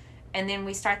test, and then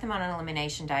we start them on an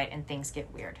elimination diet, and things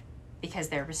get weird because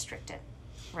they're restricted,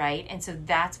 right? And so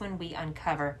that's when we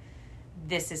uncover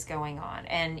this is going on.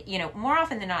 And, you know, more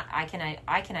often than not, I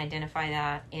can identify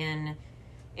that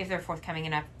if they're forthcoming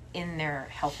enough in their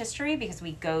health history, because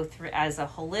we go through, as a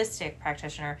holistic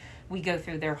practitioner, we go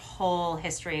through their whole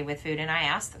history with food, and I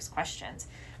ask those questions.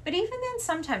 But even then,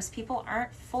 sometimes people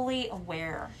aren't fully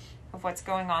aware of what's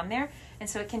going on there, and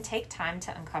so it can take time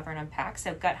to uncover and unpack.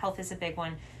 So gut health is a big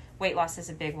one, weight loss is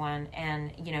a big one,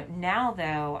 and, you know, now,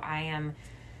 though, I am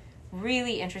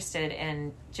really interested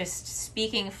in just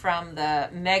speaking from the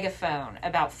megaphone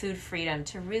about food freedom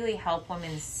to really help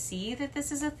women see that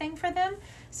this is a thing for them,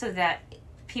 so that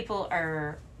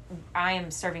I am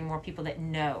serving more people that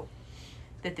know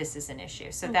that this is an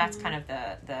issue. So that's kind of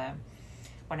the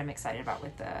what I'm excited about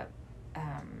with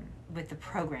the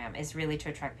program, is really to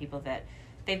attract people that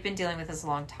they've been dealing with this a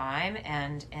long time,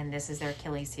 and this is their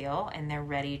Achilles heel, and they're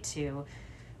ready to,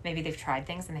 maybe they've tried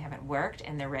things and they haven't worked,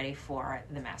 and they're ready for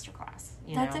the masterclass.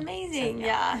 That's amazing. So,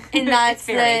 yeah. And that's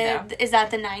is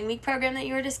that the 9-week program that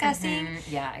you were discussing?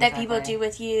 Yeah, exactly. That people do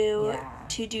with you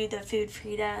to do the food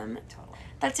freedom. Totally.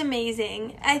 That's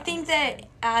amazing. I think that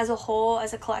as a whole,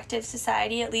 as a collective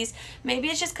society, at least, maybe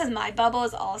it's just because my bubble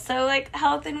is also, like,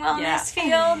 health and wellness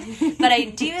field, but I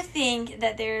do think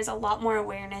that there's a lot more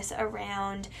awareness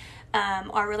around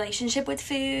our relationship with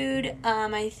food.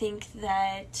 I think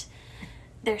that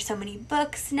there's so many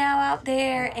books now out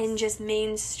there, and just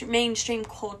mainstream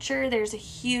culture. There's a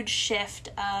huge shift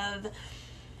of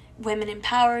women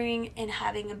empowering and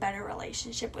having a better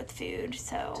relationship with food.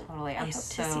 So totally. I hope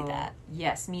to see that.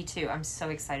 Yes, me too. I'm so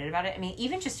excited about it. I mean,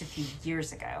 even just a few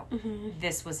years ago,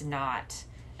 this was not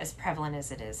as prevalent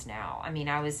as it is now. I mean,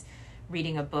 I was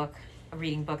reading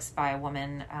books by a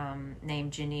woman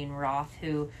named Janine Roth,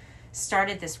 who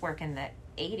started this work in the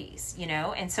 80s,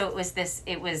 and so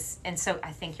and so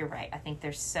I think you're right. I think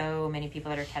there's so many people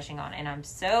that are catching on, and I'm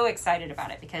so excited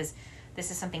about it because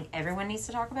this is something everyone needs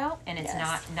to talk about, and it's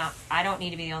not I don't need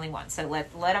to be the only one. So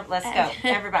let's go,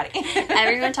 everybody.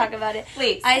 Everyone talk about it.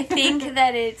 Please. I think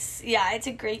that it's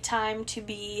a great time to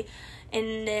be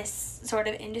in this sort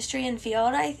of industry and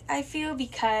field, I feel,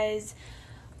 because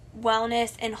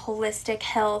wellness and holistic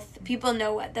health, people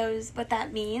know what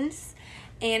that means.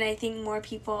 And I think more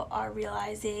people are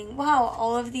realizing, wow,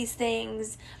 all of these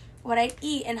things, what I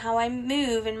eat and how I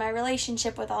move and my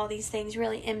relationship with all these things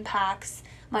really impacts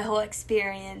my whole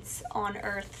experience on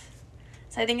Earth.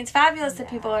 So I think it's fabulous that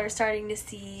people are starting to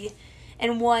see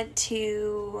and want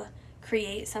to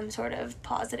create some sort of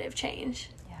positive change.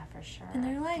 Yeah, for sure. In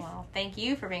their life. Well, thank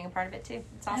you for being a part of it too.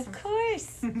 It's awesome. Of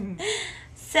course.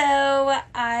 So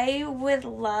I would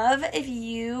love if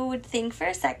you would think for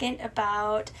a second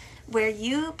about where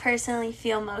you personally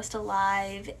feel most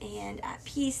alive and at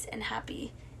peace and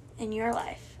happy in your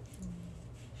life.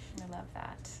 I love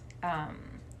that.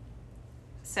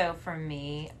 So for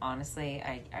me, honestly,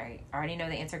 I already know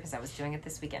the answer because I was doing it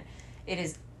this weekend. It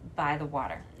is by the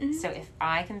water. Mm-hmm. So if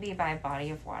I can be by a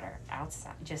body of water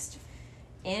outside, just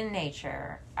in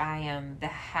nature, I am the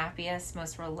happiest,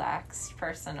 most relaxed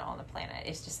person on the planet.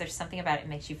 It's just, there's something about it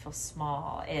makes you feel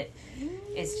small.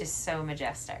 It's just so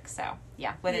majestic. So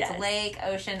yeah, whether it's a lake,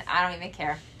 ocean, I don't even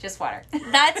care. Just water.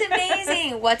 That's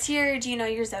amazing. Do you know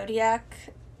your zodiac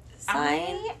sign?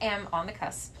 I am on the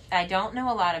cusp. I don't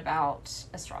know a lot about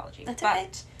astrology,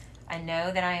 but I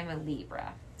know that I am a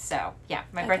Libra. So yeah,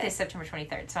 my birthday is September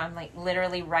 23rd. So I'm like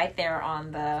literally right there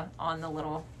on the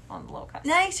little cusp.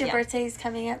 Nice. Your birthday is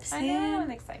coming up soon. I know.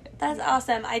 I'm excited. That's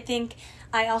awesome. I think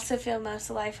I also feel most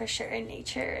alive for sure in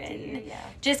nature and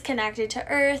just connected to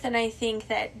Earth. And I think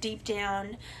that deep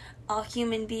down, all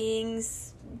human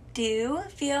beings do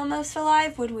feel most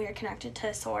alive when we are connected to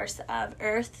a source of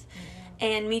Earth.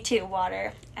 And me too,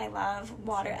 water. I love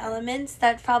water elements.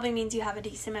 That probably means you have a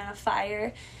decent amount of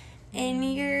fire in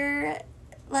your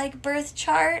birth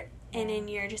chart and in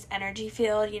your just energy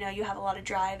field. You have a lot of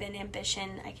drive and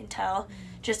ambition, I can tell,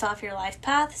 just off your life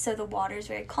path. So the water is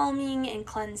very calming and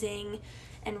cleansing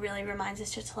and really reminds us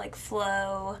just to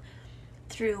flow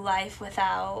through life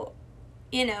without,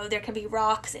 there could be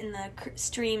rocks in the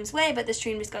stream's way, but the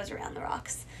stream just goes around the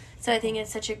rocks. So I think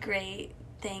it's such a great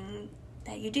thing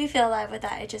that you do feel alive with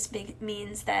that. It just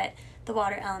means that the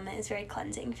water element is very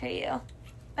cleansing for you.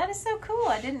 That is so cool.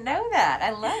 I didn't know that.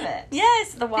 I love it.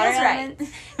 Yes, the water element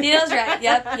feels right.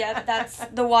 Yep. That's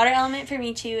the water element for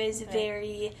me too is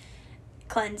very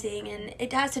cleansing, and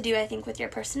it has to do, I think, with your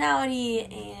personality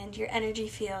and your energy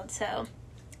field. So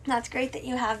that's great that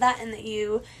you have that and that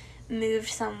you moved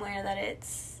somewhere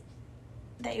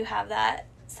that you have that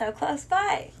so close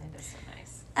by. It is so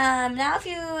nice. Now, if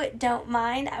you don't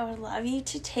mind, I would love you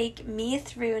to take me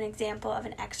through an example of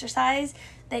an exercise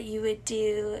that you would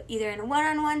do either in a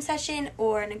one-on-one session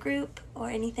or in a group or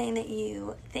anything that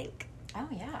you think. Oh,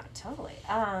 yeah, totally.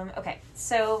 Okay,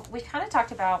 so we kind of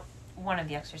talked about one of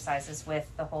the exercises with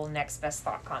the whole next best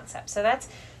thought concept. So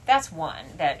that's one,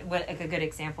 a good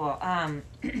example.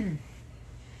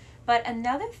 But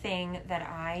another thing that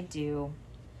I do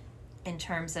in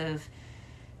terms of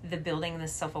the building the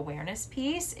self-awareness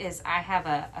piece is I have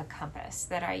a compass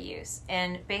that I use.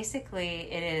 And basically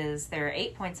there are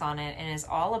 8 points on it, and it's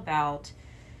all about,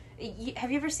 have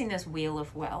you ever seen those Wheel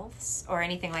of Wealths or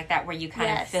anything like that where you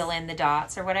kind of fill in the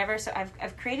dots or whatever? So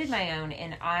I've created my own,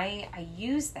 and I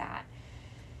use that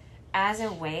as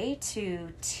a way to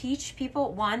teach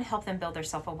people, one, help them build their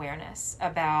self-awareness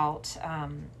about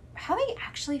how they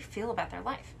actually feel about their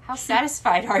life. How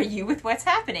satisfied are you with what's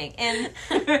happening? And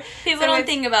people don't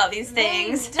think about these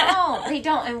things. They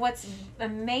don't. And what's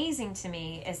amazing to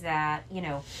me is that,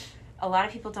 a lot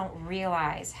of people don't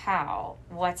realize how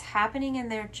what's happening in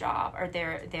their job or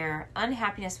their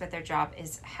unhappiness with their job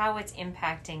is how it's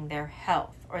impacting their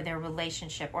health or their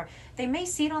relationship. Or they may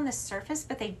see it on the surface,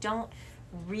 but they don't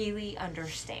really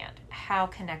understand how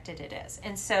connected it is.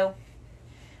 And so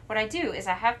what I do is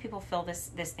I have people fill this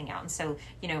thing out. And so,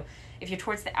 if you're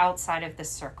towards the outside of the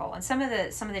circle, and some of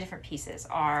the different pieces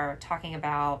are talking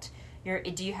about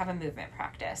do you have a movement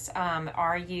practice?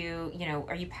 Are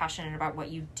you passionate about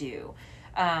what you do?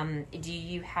 Do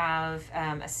you have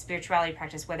a spirituality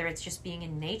practice, whether it's just being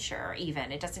in nature even?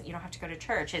 You don't have to go to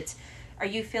church. Are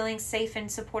you feeling safe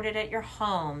and supported at your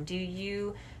home? Do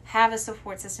you have a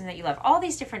support system that you love? All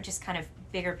these different just kind of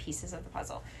bigger pieces of the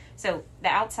puzzle. So the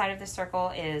outside of the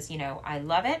circle is, I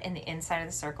love it. And the inside of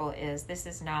the circle is, this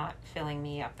is not filling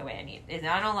me up the way I need.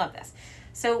 I don't love this.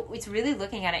 So it's really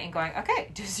looking at it and going,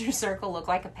 okay, does your circle look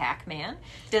like a Pac-Man?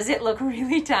 Does it look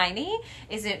really tiny?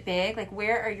 Is it big? Like,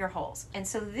 where are your holes? And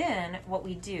so then what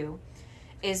we do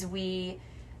is we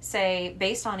say,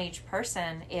 based on each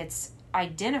person, it's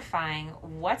identifying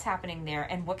what's happening there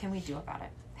and what can we do about it?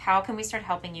 How can we start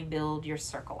helping you build your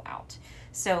circle out?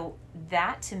 So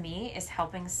that, to me, is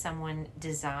helping someone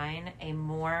design a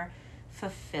more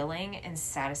fulfilling and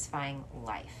satisfying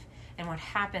life. And what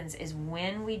happens is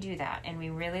when we do that and we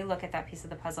really look at that piece of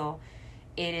the puzzle,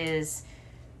 it is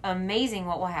amazing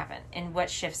what will happen and what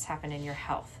shifts happen in your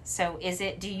health. So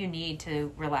do you need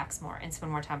to relax more and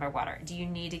spend more time by water? Do you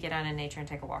need to get out in nature and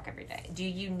take a walk every day? Do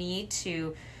you need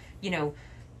to,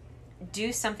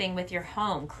 do something with your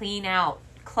home, clean out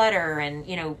clutter and,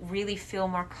 really feel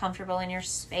more comfortable in your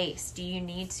space? Do you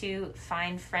need to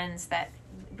find friends that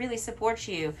really support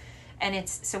you? And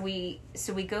so we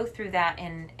go through that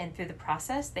and through the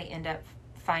process, they end up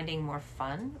finding more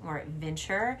fun, more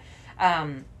adventure,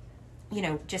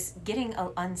 just getting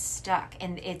unstuck.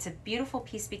 And it's a beautiful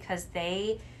piece because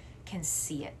they can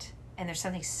see it. And there's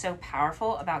something so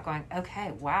powerful about going,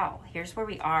 okay, wow, here's where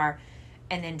we are.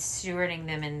 And then stewarding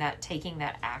them and taking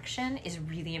that action is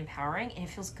really empowering, and it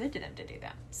feels good to them to do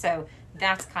that. So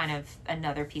that's kind of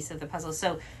another piece of the puzzle.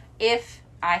 So if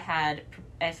I had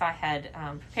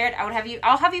prepared,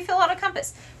 I'll have you fill out a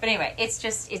compass. But anyway,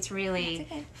 it's really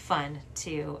fun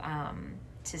to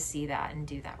see that and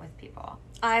do that with people.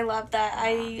 I love that.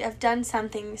 I have done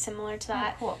something similar to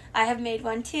that. Oh, cool. I have made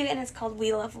one too, and it's called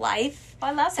Wheel of Life. Oh,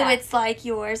 I love that. So it's like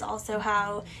yours, also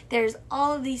how there's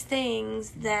all of these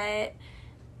things that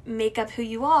make up who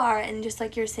you are, and just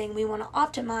like you're saying, we want to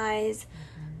optimize.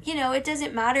 It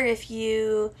doesn't matter if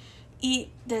you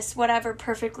eat this whatever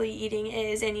perfectly eating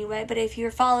is anyway, but if you're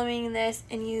following this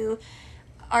and you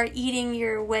are eating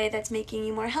your way that's making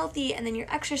you more healthy, and then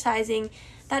you're exercising,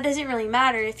 that doesn't really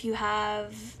matter if you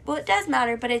have, well, it does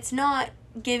matter, but it's not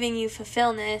giving you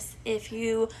fulfillment if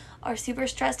you are super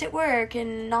stressed at work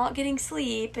and not getting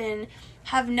sleep and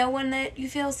have no one that you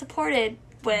feel supported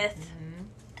with.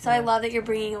 So I love that you're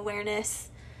bringing awareness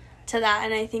to that,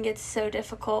 and I think it's so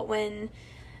difficult when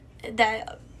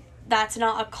that's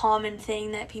not a common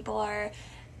thing that people are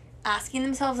asking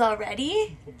themselves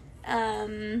already.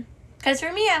 Because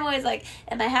for me, I'm always like,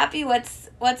 am I happy?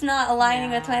 What's not aligning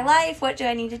with my life? What do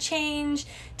I need to change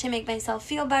to make myself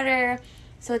feel better?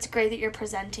 So it's great that you're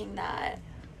presenting that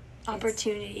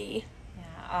opportunity.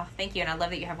 Oh, thank you. And I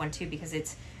love that you have one too, because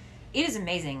it is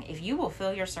amazing. If you will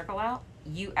fill your circle out,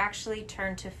 you actually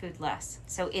turn to food less.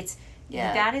 So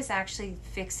that is actually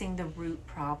fixing the root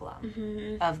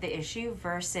problem of the issue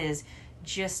versus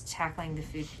just tackling the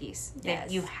food piece. That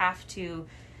you have to,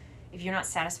 if you're not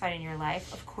satisfied in your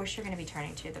life, of course you're going to be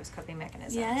turning to those coping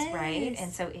mechanisms, right?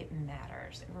 And so it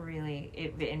matters. It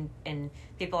really, and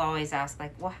people always ask,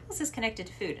 like, well, how is this connected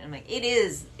to food? And I'm like, it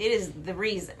is the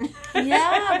reason.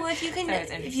 Well,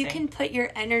 if you can put your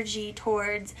energy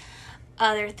towards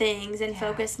other things and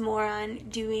focus more on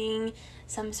doing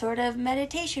some sort of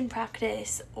meditation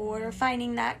practice or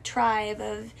finding that tribe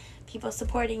of people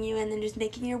supporting you, and then just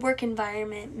making your work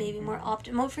environment maybe more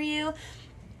optimal for you,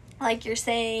 like you're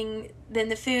saying, then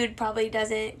the food probably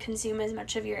doesn't consume as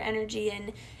much of your energy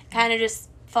and kind of just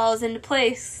falls into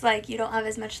place. Like you don't have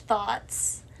as much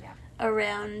thoughts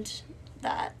around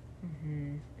that.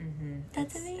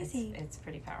 That's amazing. It's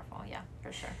pretty powerful. Yeah,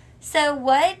 for sure. So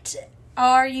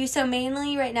so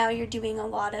mainly right now you're doing a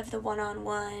lot of the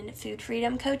one-on-one food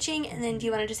freedom coaching, and then do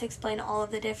you want to just explain all of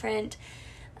the different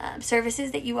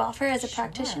services that you offer as a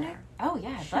practitioner? Oh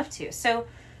yeah, I'd love to. So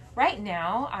right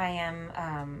now I am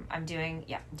I'm doing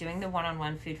the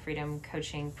one-on-one food freedom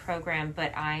coaching program,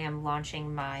 but I am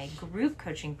launching my group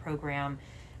coaching program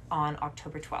on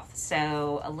October 12th.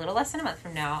 So a little less than a month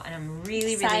from now, and I'm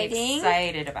really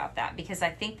excited about that, because I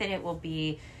think that it will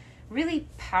be really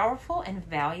powerful and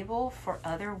valuable for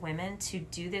other women to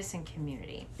do this in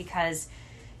community. Because,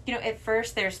 at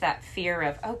first there's that fear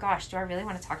of, oh gosh, do I really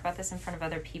want to talk about this in front of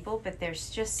other people? But there's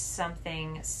just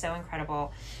something so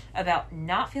incredible about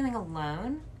not feeling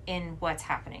alone in what's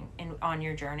happening on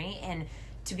your journey, and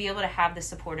to be able to have the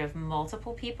support of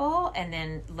multiple people, and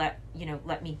then let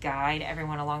me guide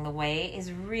everyone along the way is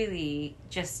really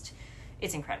just,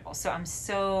 it's incredible. So I'm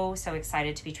so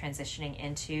excited to be transitioning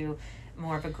into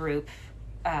more of a group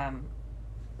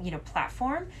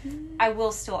platform, I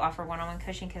will still offer one-on-one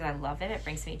coaching because I love it. It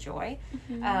brings me joy.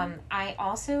 I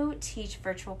also teach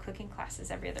virtual cooking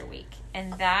classes every other week,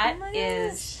 and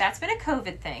that's been a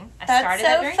COVID thing. I started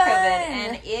that during COVID,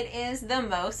 and it is the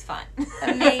most fun.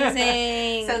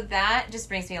 Amazing. So that just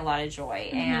brings me a lot of joy,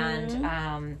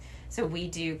 and so we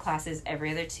do classes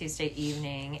every other Tuesday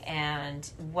evening, and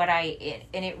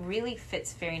it really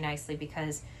fits very nicely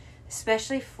because,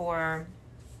 especially for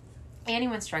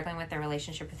anyone struggling with their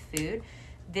relationship with food,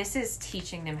 this is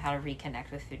teaching them how to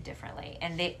reconnect with food differently.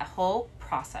 And the whole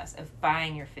process of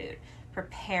buying your food,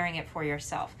 preparing it for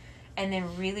yourself, and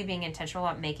then really being intentional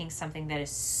about making something that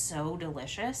is so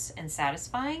delicious and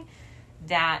satisfying,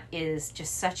 that is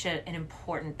just such a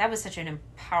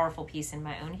powerful piece in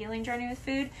my own healing journey with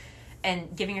food,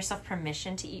 and giving yourself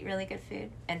permission to eat really good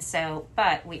food. And so,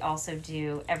 but we also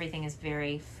everything is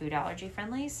very food allergy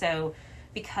friendly. So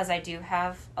because I do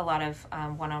have a lot of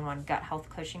one-on-one gut health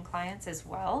coaching clients as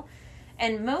well.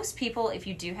 And most people, if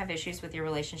you do have issues with your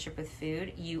relationship with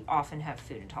food, you often have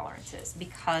food intolerances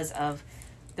because of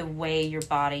the way your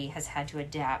body has had to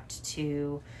adapt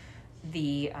to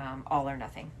the all or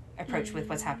nothing approach with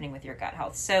what's happening with your gut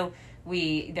health. So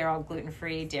they're all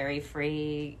gluten-free,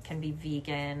 dairy-free, can be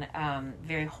vegan,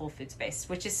 very whole foods based,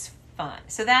 which is fun.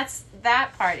 So that's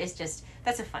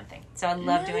a fun thing. So I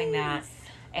love doing that.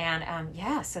 And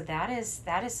so that is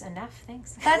enough.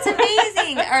 Thanks. That's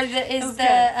amazing.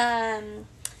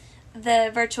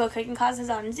 The virtual cooking classes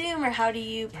on Zoom, or how do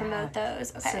you promote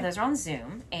those? Okay. So those are on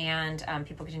Zoom, and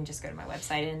people can just go to my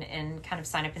website and kind of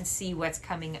sign up and see what's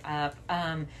coming up.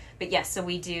 But yes, so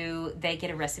they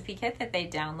get a recipe kit that they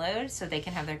download so they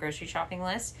can have their grocery shopping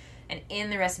list. And in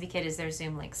the recipe kit is their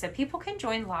Zoom link. So people can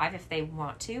join live if they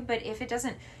want to, but if it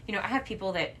doesn't, I have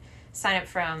people that sign up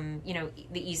from,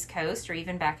 the East Coast or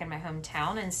even back in my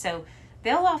hometown. And so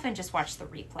they'll often just watch the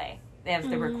replay of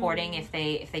the recording if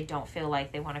they don't feel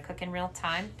like they want to cook in real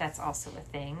time. That's also a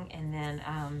thing. And then,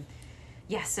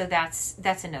 so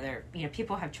that's another,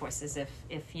 people have choices if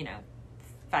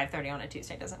 5:30 on a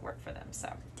Tuesday doesn't work for them. So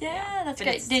that's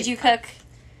great. Did you cook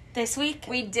this week?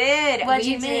 We did. What did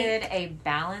you did make? A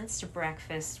balanced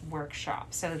breakfast workshop.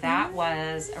 So that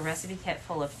was a recipe kit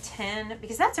full of 10,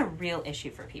 because that's a real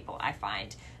issue for people, I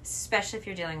find, especially if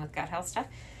you're dealing with gut health stuff,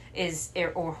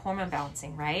 or hormone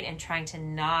balancing, right? And trying to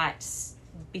not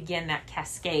begin that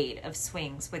cascade of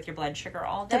swings with your blood sugar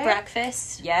all day. The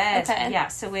breakfast? Yes. Okay. Yeah.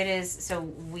 So it is. So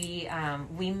we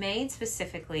made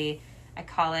specifically, I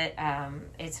call it,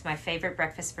 it's my favorite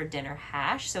breakfast for dinner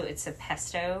hash. So it's a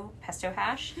pesto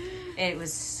hash. It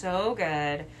was so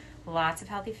good. Lots of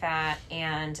healthy fat.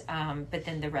 And, but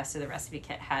then the rest of the recipe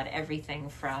kit had everything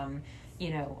from,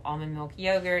 almond milk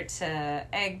yogurt to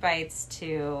egg bites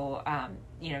to,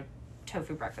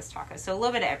 tofu breakfast tacos. So a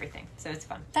little bit of everything. So it's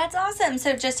fun. That's awesome.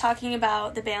 So just talking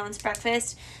about the balanced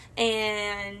breakfast,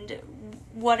 and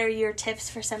what are your tips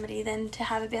for somebody then to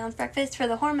have a balanced breakfast for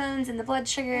the hormones and the blood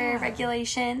sugar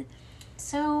regulation?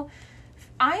 So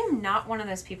I am not one of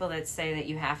those people that say that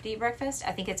you have to eat breakfast.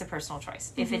 I think it's a personal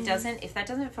choice. If that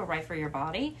doesn't feel right for your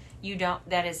body,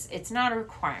 it's not a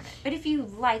requirement. But if you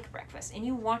like breakfast and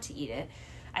you want to eat it,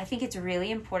 I think it's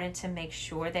really important to make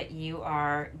sure that you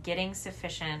are getting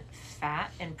sufficient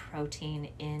fat and protein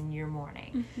in your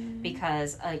morning,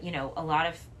 because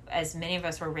as many of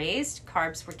us were raised,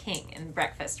 carbs were king in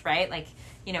breakfast, right? Like,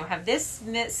 have this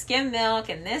skim milk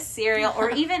and this cereal,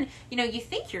 or even, you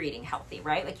think you're eating healthy,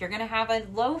 right? Like, you're going to have a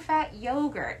low-fat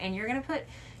yogurt, and you're going to put,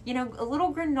 a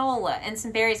little granola and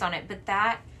some berries on it. But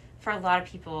that, for a lot of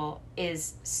people,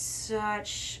 is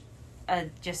such a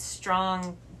just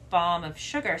strong bomb of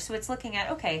sugar. So it's looking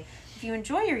at, okay, if you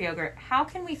enjoy your yogurt, how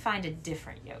can we find a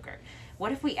different yogurt?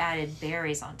 What if we added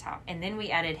berries on top, and then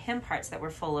we added hemp hearts that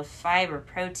were full of fiber,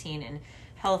 protein, and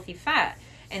healthy fat,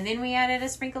 and then we added a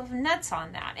sprinkle of nuts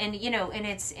on that, and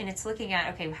it's looking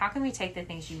at, okay, how can we take the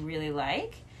things you really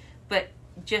like, but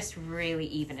just really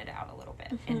even it out a little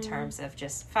bit in terms of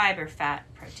just fiber, fat,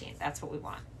 protein. That's what we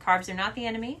want. Carbs are not the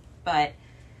enemy, but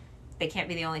they can't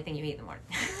be the only thing you eat in the morning.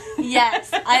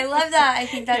 Yes, I love that. I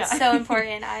think that's so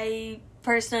important. I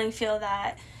personally feel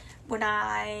that when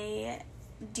I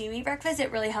do eat breakfast,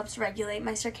 it really helps regulate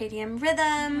my circadian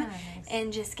rhythm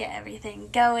and just get everything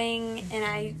going. And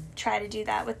I try to do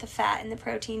that with the fat and the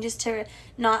protein, just to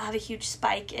not have a huge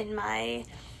spike in my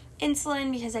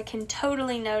insulin, because I can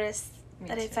totally notice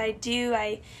that if I do,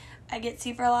 I get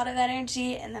a lot of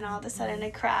energy, and then all of a sudden I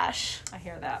crash. I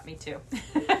hear that. Me too.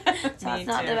 That's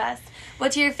not the best.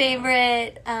 What's your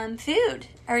favorite food,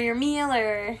 or your meal,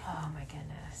 or? Oh my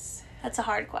goodness. That's a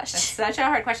hard question. That's such a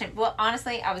hard question. Well,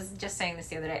 honestly, I was just saying this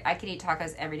the other day. I could eat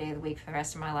tacos every day of the week for the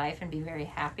rest of my life and be very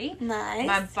happy. Nice.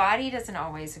 My body doesn't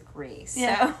always agree.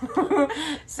 Yeah. So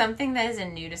something that is a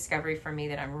new discovery for me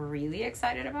that I'm really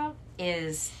excited about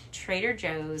is Trader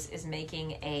Joe's is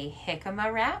making a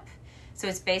jicama wrap. So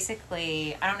it's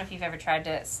basically, I don't know if you've ever tried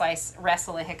to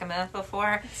wrestle a jicama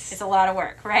before. It's a lot of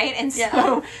work, right? And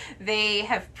so they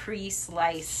have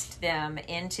pre-sliced them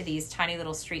into these tiny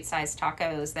little street-sized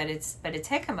tacos but it's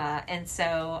jicama. And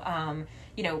so,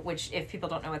 which if people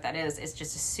don't know what that is, it's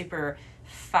just a super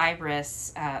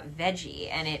fibrous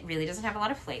veggie, and it really doesn't have a lot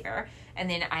of flavor. And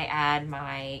then I add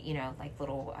my,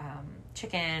 little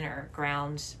chicken or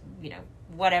ground,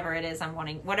 whatever it is I'm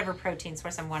wanting, whatever protein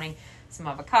source I'm wanting, some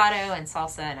avocado and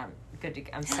salsa, and I'm good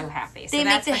to. I'm so happy. They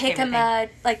make the jicama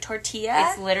tortilla.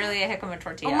 It's literally a jicama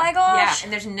tortilla. Oh my gosh! Yeah,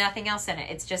 and there's nothing else in it.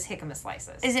 It's just jicama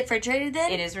slices. Is it refrigerated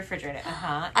then? It is refrigerated.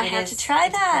 I have to try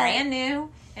that. Brand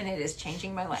new, and it is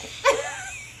changing my life.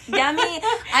 Yummy.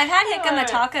 I've had jicama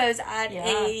tacos at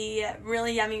a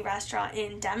really yummy restaurant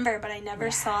in Denver, but I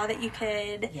never saw that you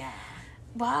could. Yeah.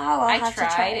 Wow, I'll have to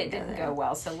try it. It didn't go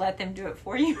well, so let them do it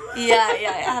for you. Yeah,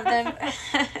 have them.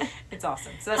 It's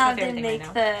awesome. So that's my favorite thing right now.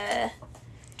 Have them make the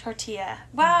tortilla.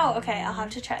 Wow, okay, I'll have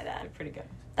to try that. They're pretty good.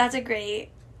 That's a great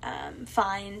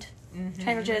find.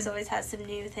 Trader Joe's always has some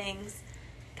new things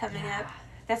coming up.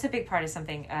 That's a big part of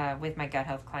something with my gut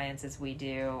health clients is we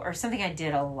do, or something I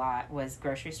did a lot was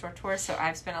grocery store tours. So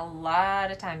I've spent a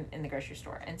lot of time in the grocery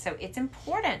store. And so it's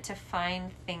important to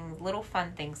find little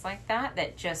fun things like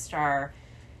that just are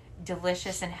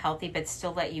delicious and healthy, but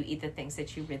still let you eat the things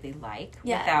that you really like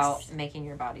without making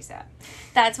your body sad.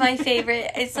 That's my favorite.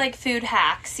 It's like food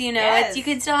hacks, Yes. You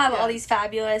can still have all these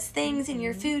fabulous things and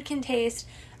your food can taste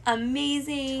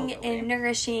amazing and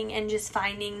nourishing, and just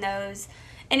finding those.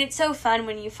 And it's so fun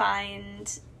when you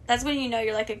find, that's when you know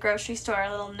you're like a grocery store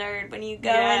little nerd, when you go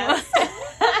and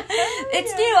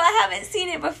it's new. I haven't seen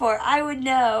it before. I would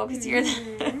know because you're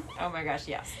Oh my gosh,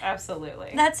 yes,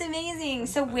 absolutely. That's amazing.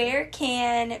 So where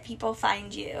can people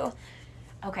find you?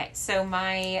 Okay, so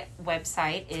my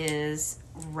website is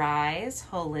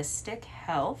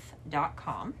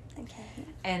riseholistichealth.com. Okay.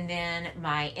 And then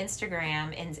my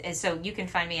Instagram, and so you can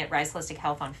find me at Rise Holistic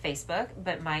Health on Facebook,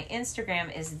 but my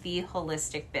Instagram is The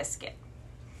Holistic Biscuit.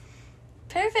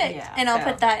 Perfect. Yeah, and I'll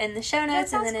put that in the show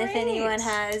notes, and then if anyone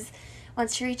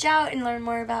wants to reach out and learn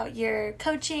more about your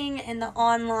coaching and the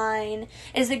online,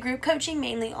 is the group coaching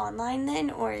mainly online then,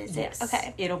 or is it?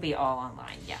 Okay. It'll be all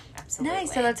online. Yeah, absolutely.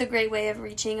 Nice. So that's a great way of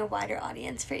reaching a wider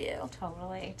audience for you.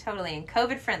 Totally. And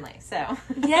COVID friendly, so.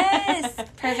 Yes.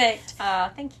 Perfect.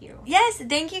 Thank you. Yes.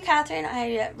 Thank you, Catherine.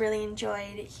 I really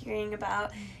enjoyed hearing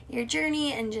about your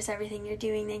journey and just everything you're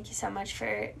doing. Thank you so much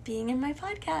for being in my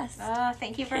podcast.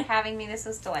 Thank you for having me. This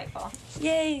was delightful.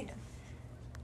 Yay.